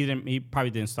wasn't. He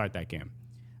probably didn't start that game.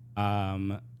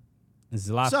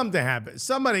 Zlatan. Something happened.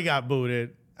 Somebody got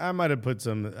booted. I'm gonna put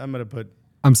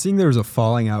I'm seeing there was a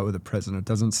falling out with the president. It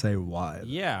doesn't say why.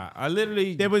 Yeah, I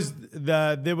literally. There was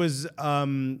an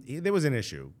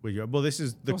issue with you. Well, this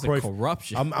is the was Cruyff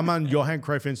corruption. I'm on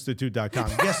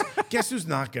JohanCruyffInstitute.com. Guess who's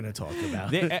not going to talk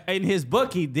about it? In his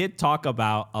book, he did talk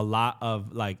about a lot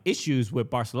of like issues with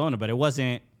Barcelona, but it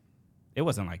wasn't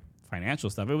like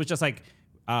financial stuff. It was just like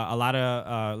a lot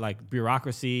of like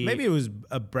bureaucracy. Maybe it was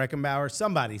Beckenbauer,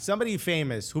 somebody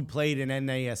famous who played in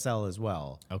NASL as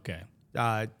well. Okay.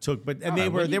 They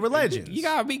were legends. You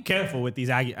gotta be careful with these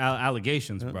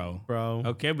allegations, bro.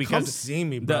 Okay, because come see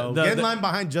me, bro. Get in line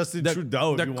behind Justin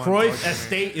Trudeau. The Cruyff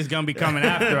estate is gonna be coming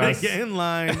after us. Get in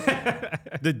line.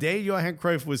 The day Johan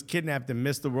Cruyff was kidnapped and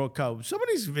missed the World Cup. Some of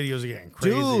these videos are getting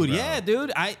crazy, dude. bro. Yeah,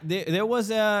 dude. There was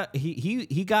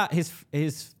he got his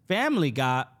family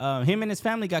got him and his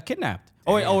family got kidnapped.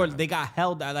 Or they got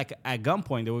held at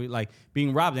gunpoint. They were like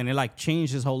being robbed, and it like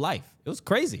changed his whole life. It was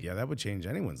crazy. Yeah, that would change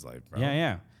anyone's life, bro.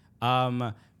 Yeah.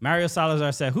 Mario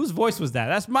Salazar said, "Whose voice was that?"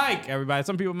 That's Mike. Everybody.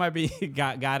 Some people might be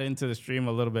got into the stream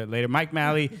a little bit later. Mike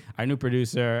Malley, our new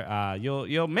producer.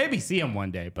 You'll maybe see him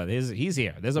one day, but he's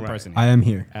here. There's a person here. I am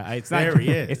here. It's not, there he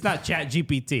is. It's not Chat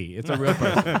GPT. It's a real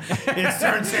person. It's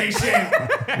sensation.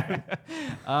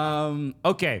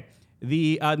 Okay.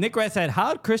 The Nick Red said,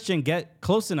 "How did Christian get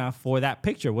close enough for that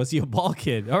picture? Was he a bald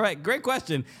kid?" All right, great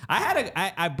question.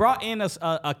 I brought in a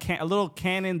little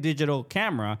Canon digital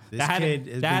camera that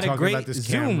had a great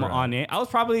zoom on it. I was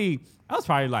probably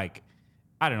like,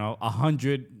 I don't know,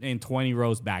 120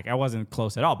 rows back. I wasn't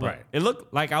close at all, but it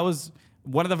looked like I was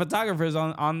one of the photographers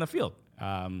on the field.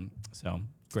 So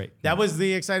great. That was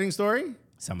the exciting story?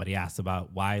 Somebody asked about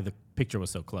why the picture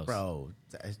was so close. Bro,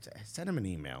 send him an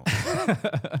email.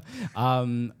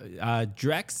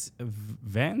 Drex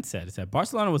Van said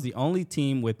Barcelona was the only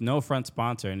team with no front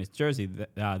sponsor in its jersey.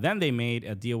 Then they made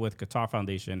a deal with Qatar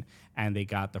Foundation and they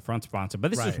got the front sponsor.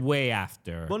 But this is way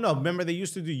after. Well, no, remember they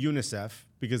used to do UNICEF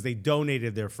because they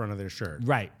donated their front of their shirt.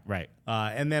 Right.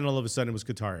 And then all of a sudden it was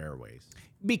Qatar Airways.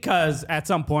 Because at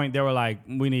some point they were like,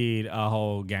 we need a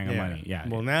whole gang of money. Yeah.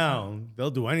 Well, now they'll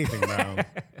do anything, bro.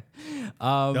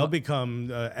 They'll become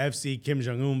FC Kim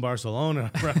Jong-un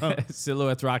Barcelona, bro.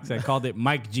 Silhouettes Rock said, called it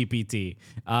Mike GPT,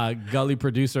 gully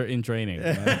producer in training.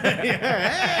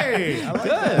 Hey, I like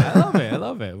good. that. I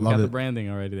love it. We got the branding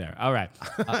already there. All right.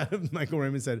 Michael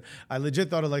Raymond said, I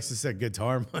legit thought Alexis said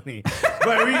guitar money.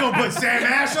 But are you going to put Sam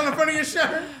Ash on the front of your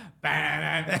shirt?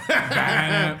 Okay.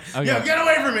 Yo, get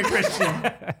away from me,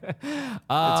 Christian.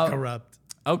 It's corrupt.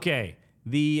 Okay.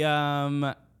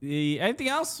 Anything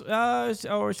else?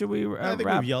 Or should we I think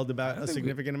wrap? we've yelled about a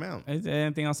significant amount. Is there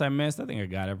anything else I missed? I think I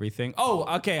got everything. Oh,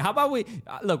 okay. How about we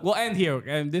look? We'll end here,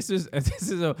 and this is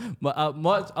a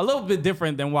little bit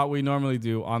different than what we normally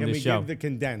do on this show. Can we give the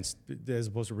condensed as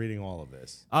opposed to reading all of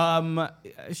this?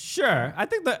 Sure. I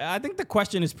think the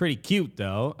question is pretty cute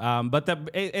though. But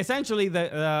essentially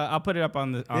I'll put it up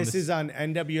on the. This is on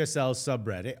NWSL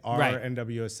subreddit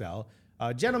NWSL.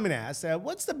 Gentleman asks,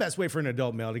 what's the best way for an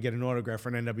adult male to get an autograph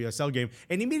for an NWSL game?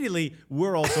 And immediately,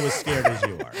 we're also as scared as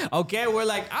you are. Okay, we're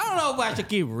like, I don't know if I should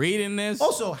keep reading this.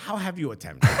 Also, how have you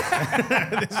attempted?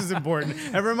 This is important.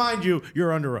 And remind you,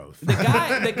 you're under oath.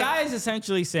 The guy is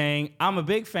essentially saying, I'm a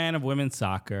big fan of women's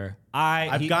soccer.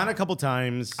 I've gone a couple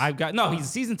times. He's a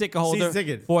season ticket holder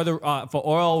for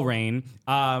Oral Rain. Hey,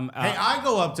 I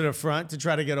go up to the front to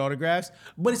try to get autographs,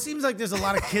 but it seems like there's a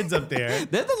lot of kids up there.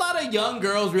 There's a lot of young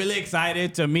girls really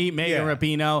excited to meet Megan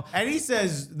Rapinoe. And he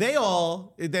says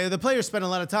the players spend a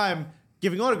lot of time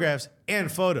giving autographs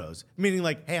and photos, meaning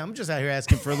like, hey, I'm just out here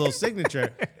asking for a little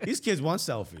signature. These kids want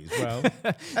selfies, bro.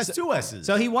 That's two S's.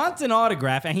 So he wants an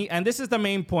autograph, and this is the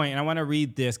main point, and I want to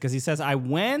read this because he says,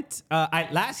 last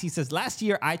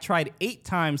year I tried 8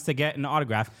 times to get an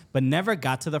autograph, but never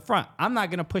got to the front. I'm not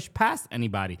going to push past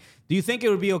anybody. Do you think it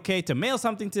would be okay to mail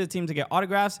something to the team to get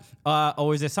autographs,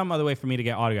 or is there some other way for me to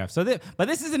get autographs? But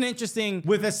this is an interesting...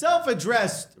 With a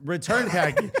self-addressed return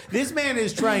package, this man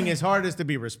is trying his hardest to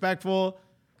be respectful.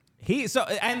 This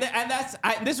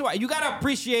is why you gotta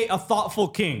appreciate a thoughtful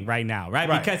king right now, right?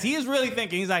 Because he is really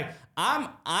thinking. He's like, I'm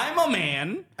a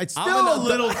man. It's still a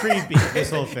little creepy,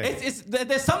 this whole thing.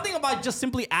 There's something about just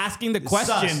simply asking the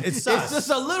question. It's sus. It's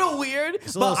just a little weird.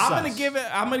 But I'm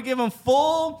gonna give him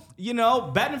full,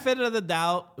 benefit of the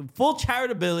doubt, full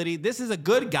charitability. This is a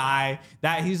good guy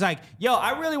that he's like, yo,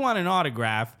 I really want an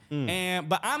autograph,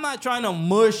 but I'm not trying to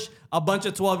mush a bunch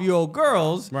of 12-year-old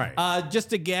girls just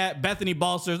to get Bethany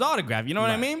Balcer's autograph. You know what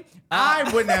I mean? I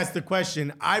wouldn't ask the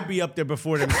question. I'd be up there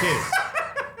before them kids.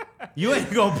 You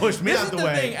ain't gonna push me out the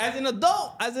way. Thing. As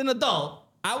an adult,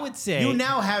 I would say you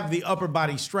now have the upper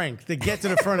body strength to get to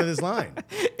the front of this line.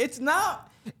 It's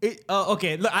not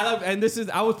Okay, look, I love, and this is,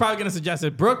 I was probably gonna suggest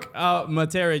it. Brooke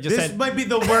Matera just This said might be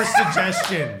the worst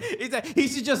suggestion. he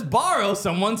should just borrow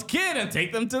someone's kid and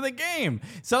take them to the game.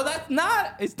 So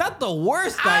it's not the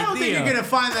worst idea. I don't think you're gonna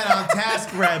find that on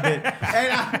TaskRabbit,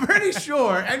 and I'm pretty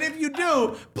sure. And if you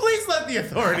do, please let the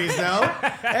authorities know.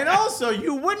 And also,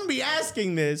 you wouldn't be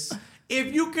asking this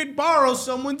if you could borrow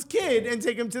someone's kid and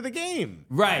take him to the game.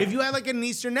 Right. If you had like a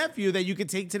niece or nephew that you could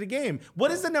take to the game.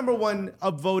 What is the number one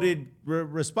upvoted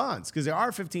response? Because there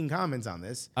are 15 comments on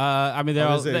this. I mean, they're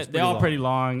all long. pretty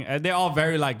long. They're all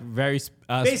very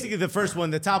Basically, the first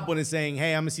one, the top one is saying,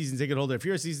 hey, I'm a season ticket holder. If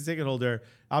you're a season ticket holder,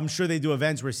 I'm sure they do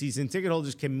events where season ticket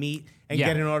holders can meet and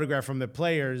get an autograph from the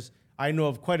players. I know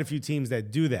of quite a few teams that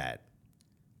do that.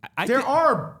 There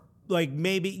are, like,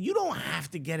 maybe you don't have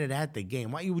to get it at the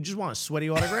game. Why, you would just want a sweaty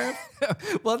autograph?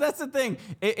 Well, that's the thing.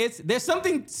 There's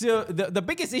something to the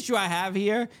biggest issue I have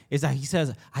here is that he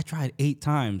says, I tried 8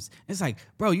 times. It's like,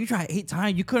 bro, you tried 8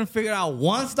 times. You couldn't figure it out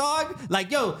once, dog?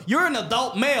 Like, yo, you're an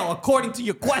adult male according to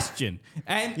your question.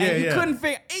 And you couldn't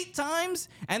figure 8 times.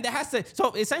 And there has to,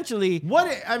 so essentially.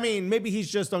 Maybe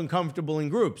he's just uncomfortable in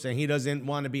groups and he doesn't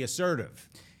want to be assertive.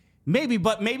 Maybe,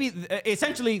 but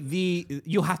essentially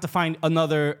you have to find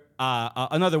another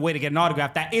way to get an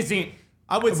autograph that isn't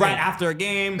I would say right after a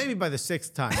game. Maybe by the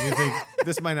 6th time, you think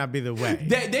this might not be the way.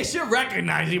 They should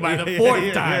recognize you by the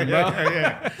 4th time,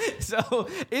 bro. So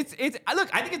it's look,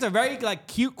 I think it's a very like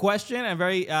cute question and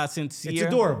very sincere. It's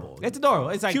adorable. It's adorable.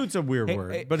 It's like cute's a weird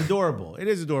word, but adorable. It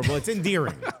is adorable. It's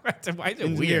endearing. Why is it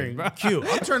endearing. weird, bro? Cute.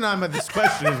 I'm turned on by this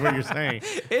question, is what you're saying.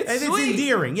 It's sweet. It's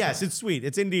endearing. Yes, it's sweet.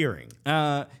 It's endearing.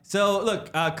 So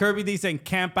look, Kirby D saying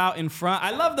camp out in front.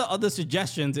 I love the other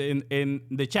suggestions in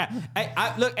the chat.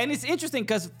 I look, and it's interesting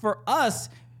because for us,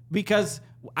 because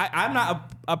I'm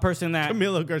not a person that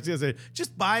Camilo Garcia said,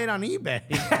 just buy it on eBay.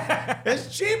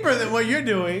 It's cheaper than what you're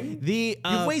doing.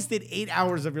 You've wasted 8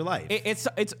 hours of your life.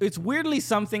 It's weirdly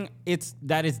something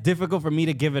that is difficult for me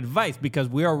to give advice because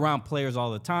we're around players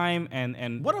all the time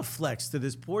and what a flex to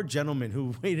this poor gentleman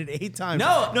who waited 8 times.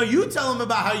 No, you tell him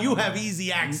about how you have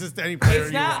easy access to any player.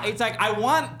 It's like I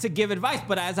want to give advice,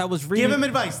 but as I was reading, give him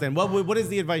advice. Then what is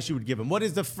the advice you would give him? What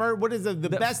is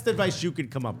the best advice you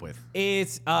could come up with?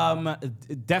 It's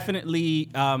definitely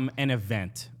an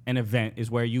event. An event is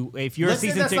where if you're a season ticket holder. Let's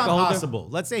say that's not possible.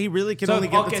 Let's say he really can only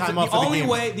get the time off of the game.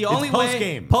 The only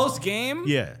way post game.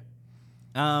 Yeah.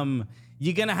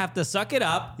 You're gonna have to suck it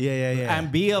up. Yeah. And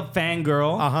be a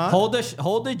fangirl. Hold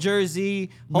the jersey.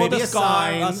 Hold maybe a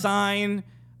sign.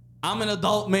 I'm an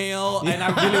adult male and I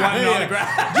really want an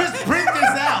autograph. Just print this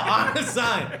out on a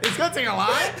sign. It's gonna take a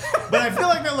lot, but I feel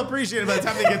like they'll appreciate it by the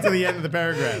time they get to the end of the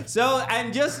paragraph. So,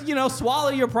 and just, swallow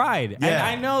your pride. Yeah. And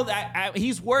I know that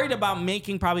he's worried about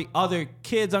making probably other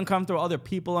kids uncomfortable, other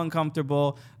people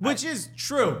uncomfortable. Which is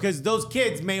true, because those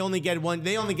kids may only get one.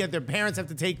 They only get their parents have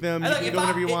to take them. You can do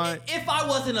whatever you want. If I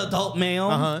was an adult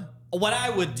male, what I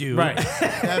would do, right?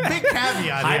 A big caveat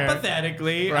here.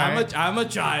 Hypothetically, right. I'm a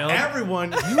child.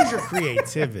 Everyone, use your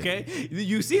creativity. Okay,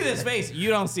 you see this face, you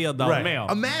don't see adult male.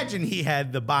 Imagine he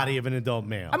had the body of an adult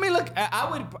male. I mean, look,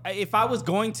 I would if I was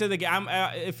going to the game.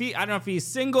 I don't know if he's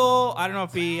single. I don't know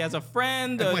if he has a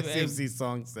friend. My CFC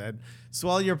song said,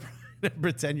 "Swallow your."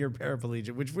 Pretend you're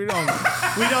paraplegic, which we don't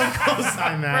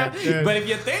co-sign that. Dude. But if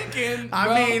you're thinking,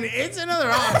 I mean, it's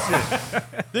another option.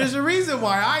 There's a reason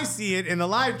why I see it in the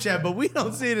live chat, but we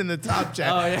don't see it in the top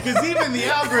chat. Because even the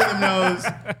algorithm knows,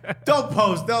 don't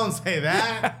post, don't say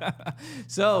that.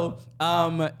 So,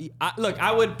 look,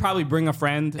 I would probably bring a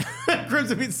friend.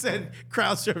 Crimson Beat said,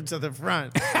 crowd surf to the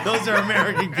front. Those are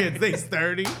American kids, they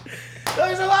sturdy.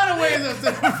 There's a lot of ways up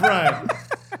to the front.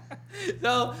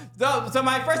 So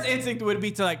my first instinct would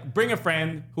be to like bring a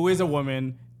friend who is a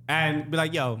woman and be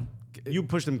like, yo, you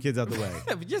push them kids out the way.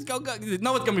 Just go.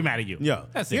 No one's gonna be mad at you. Yeah.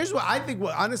 That's it. Here's what I think.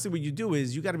 Honestly, what you do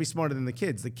is you got to be smarter than the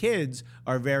kids. The kids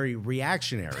are very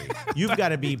reactionary. You've got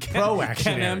to be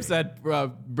proactionary. Ken M said,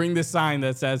 bring this sign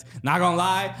that says, not gonna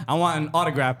lie, I want an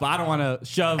autograph, but I don't want to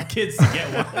shove kids to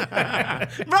get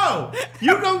one. Bro,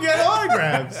 you gonna get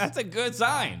autographs. That's a good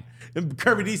sign. And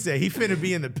Kirby D said he finna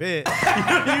be in the pit.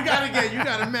 you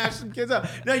gotta mash some kids up.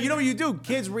 No, you know what you do?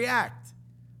 Kids react.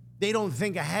 They don't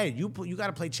think ahead. You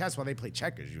gotta play chess while they play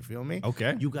checkers. You feel me?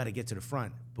 Okay. You gotta get to the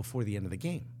front before the end of the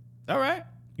game. All right.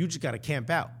 You just gotta camp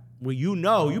out. Well,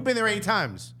 you've been there 8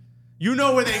 times. You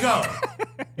know where they go.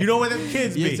 You know where them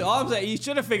kids be. So all I'm saying, you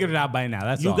should have figured it out by now.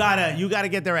 That's you all. You gotta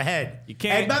get there ahead. You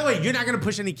can't. And by the way, you're not gonna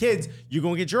push any kids. You're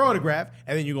gonna get your autograph,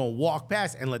 and then you're gonna walk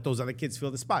past and let those other kids fill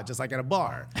the spot, just like at a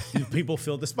bar. People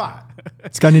fill the spot.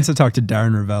 Scott needs to talk to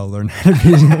Darren Ravel, learn how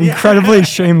to be incredibly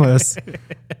shameless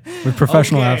with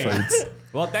professional athletes.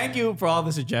 Well, thank you for all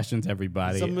the suggestions,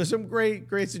 everybody. Some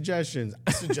great suggestions.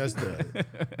 I suggest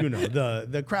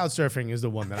the crowd surfing is the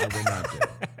one that I will not do.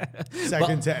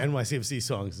 Second to NYCFC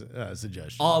songs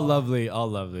suggestion. All lovely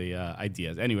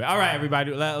ideas. Anyway, all right,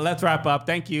 everybody, let's wrap up.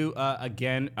 Thank you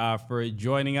again for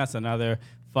joining us. Another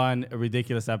fun,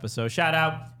 ridiculous episode. Shout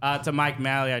out to Mike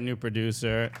Malley, our new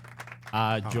producer,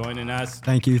 joining us.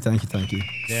 Thank you.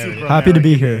 Super Happy to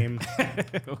be American here. name.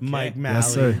 Mike Malley.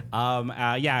 Yes, sir.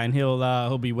 And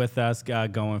he'll be with us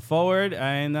going forward,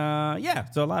 and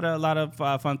so a lot of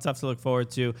fun stuff to look forward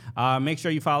to. Make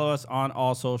sure you follow us on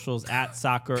all socials at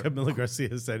Soccer. Camila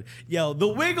Garcia said, "Yo, the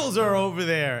Wiggles are over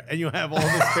there, and you have all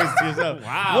this space to yourself."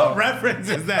 Wow. What reference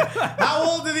is that? How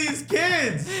old are these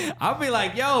kids? I'll be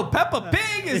like, "Yo, Peppa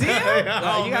Pig is here."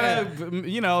 Oh, you gotta,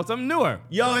 something newer.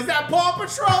 Yo, is that Paw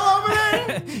Patrol over there?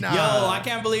 Nah. Yo, I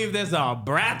can't believe there's a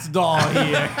Bratz doll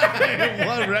here.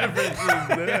 What reference is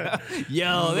that?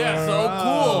 Yo, they're so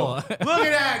cool. Look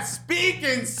at that. Speak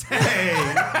and say.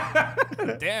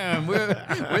 Damn,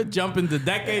 we're jumping to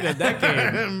decade to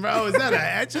decade. Bro, is that an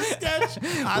Etch-a-Sketch?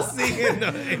 I see in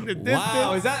the distance.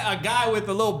 Wow, is that a guy with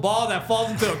a little ball that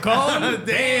falls into a cone?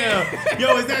 Damn.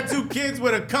 Yo, is that two kids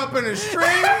with a cup and a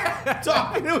string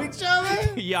talking to each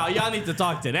other? Yo, y'all need to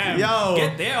talk to them. Yo.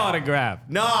 Get their autograph.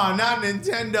 No, not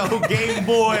Nintendo Game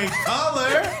Boy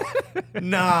Color.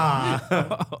 Nah.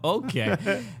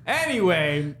 Okay.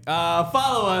 Anyway,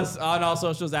 follow us on all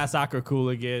socials at Soccer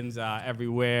Cooligans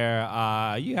everywhere.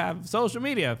 You have social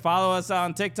media. Follow us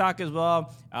on TikTok as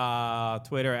well.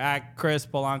 Twitter at Chris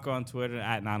Polanco on Twitter,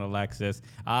 at NonAlexis.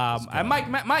 And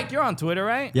Mike, you're on Twitter,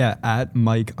 right? Yeah, at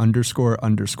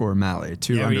Mike__Malley.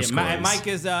 Two underscores. Mike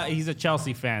is he's a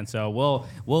Chelsea fan, so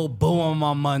we'll boo him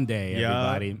on Monday,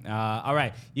 everybody. All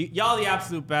right, y'all the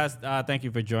absolute best. Thank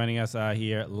you for joining us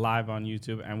here live on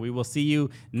YouTube, and we will see you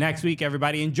next week,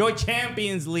 everybody. Enjoy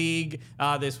Champions League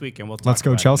this week, and we'll talk Let's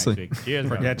go, about it Chelsea. next week. Cheers,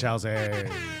 Forget Chelsea.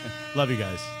 Love you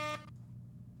guys.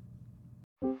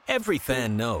 Every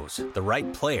fan knows the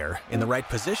right player in the right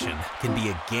position can be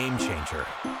a game changer.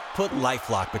 Put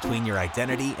LifeLock between your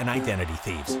identity and identity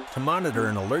thieves to monitor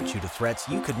and alert you to threats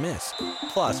you could miss.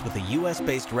 Plus, with a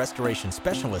U.S.-based restoration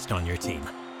specialist on your team,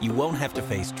 you won't have to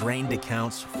face drained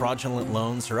accounts, fraudulent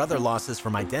loans, or other losses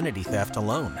from identity theft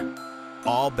alone.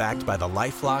 All backed by the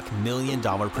LifeLock $1 Million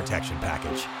Protection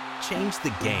Package. Change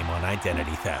the game on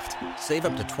identity theft. Save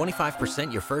up to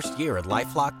 25% your first year at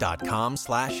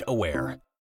LifeLock.com/aware.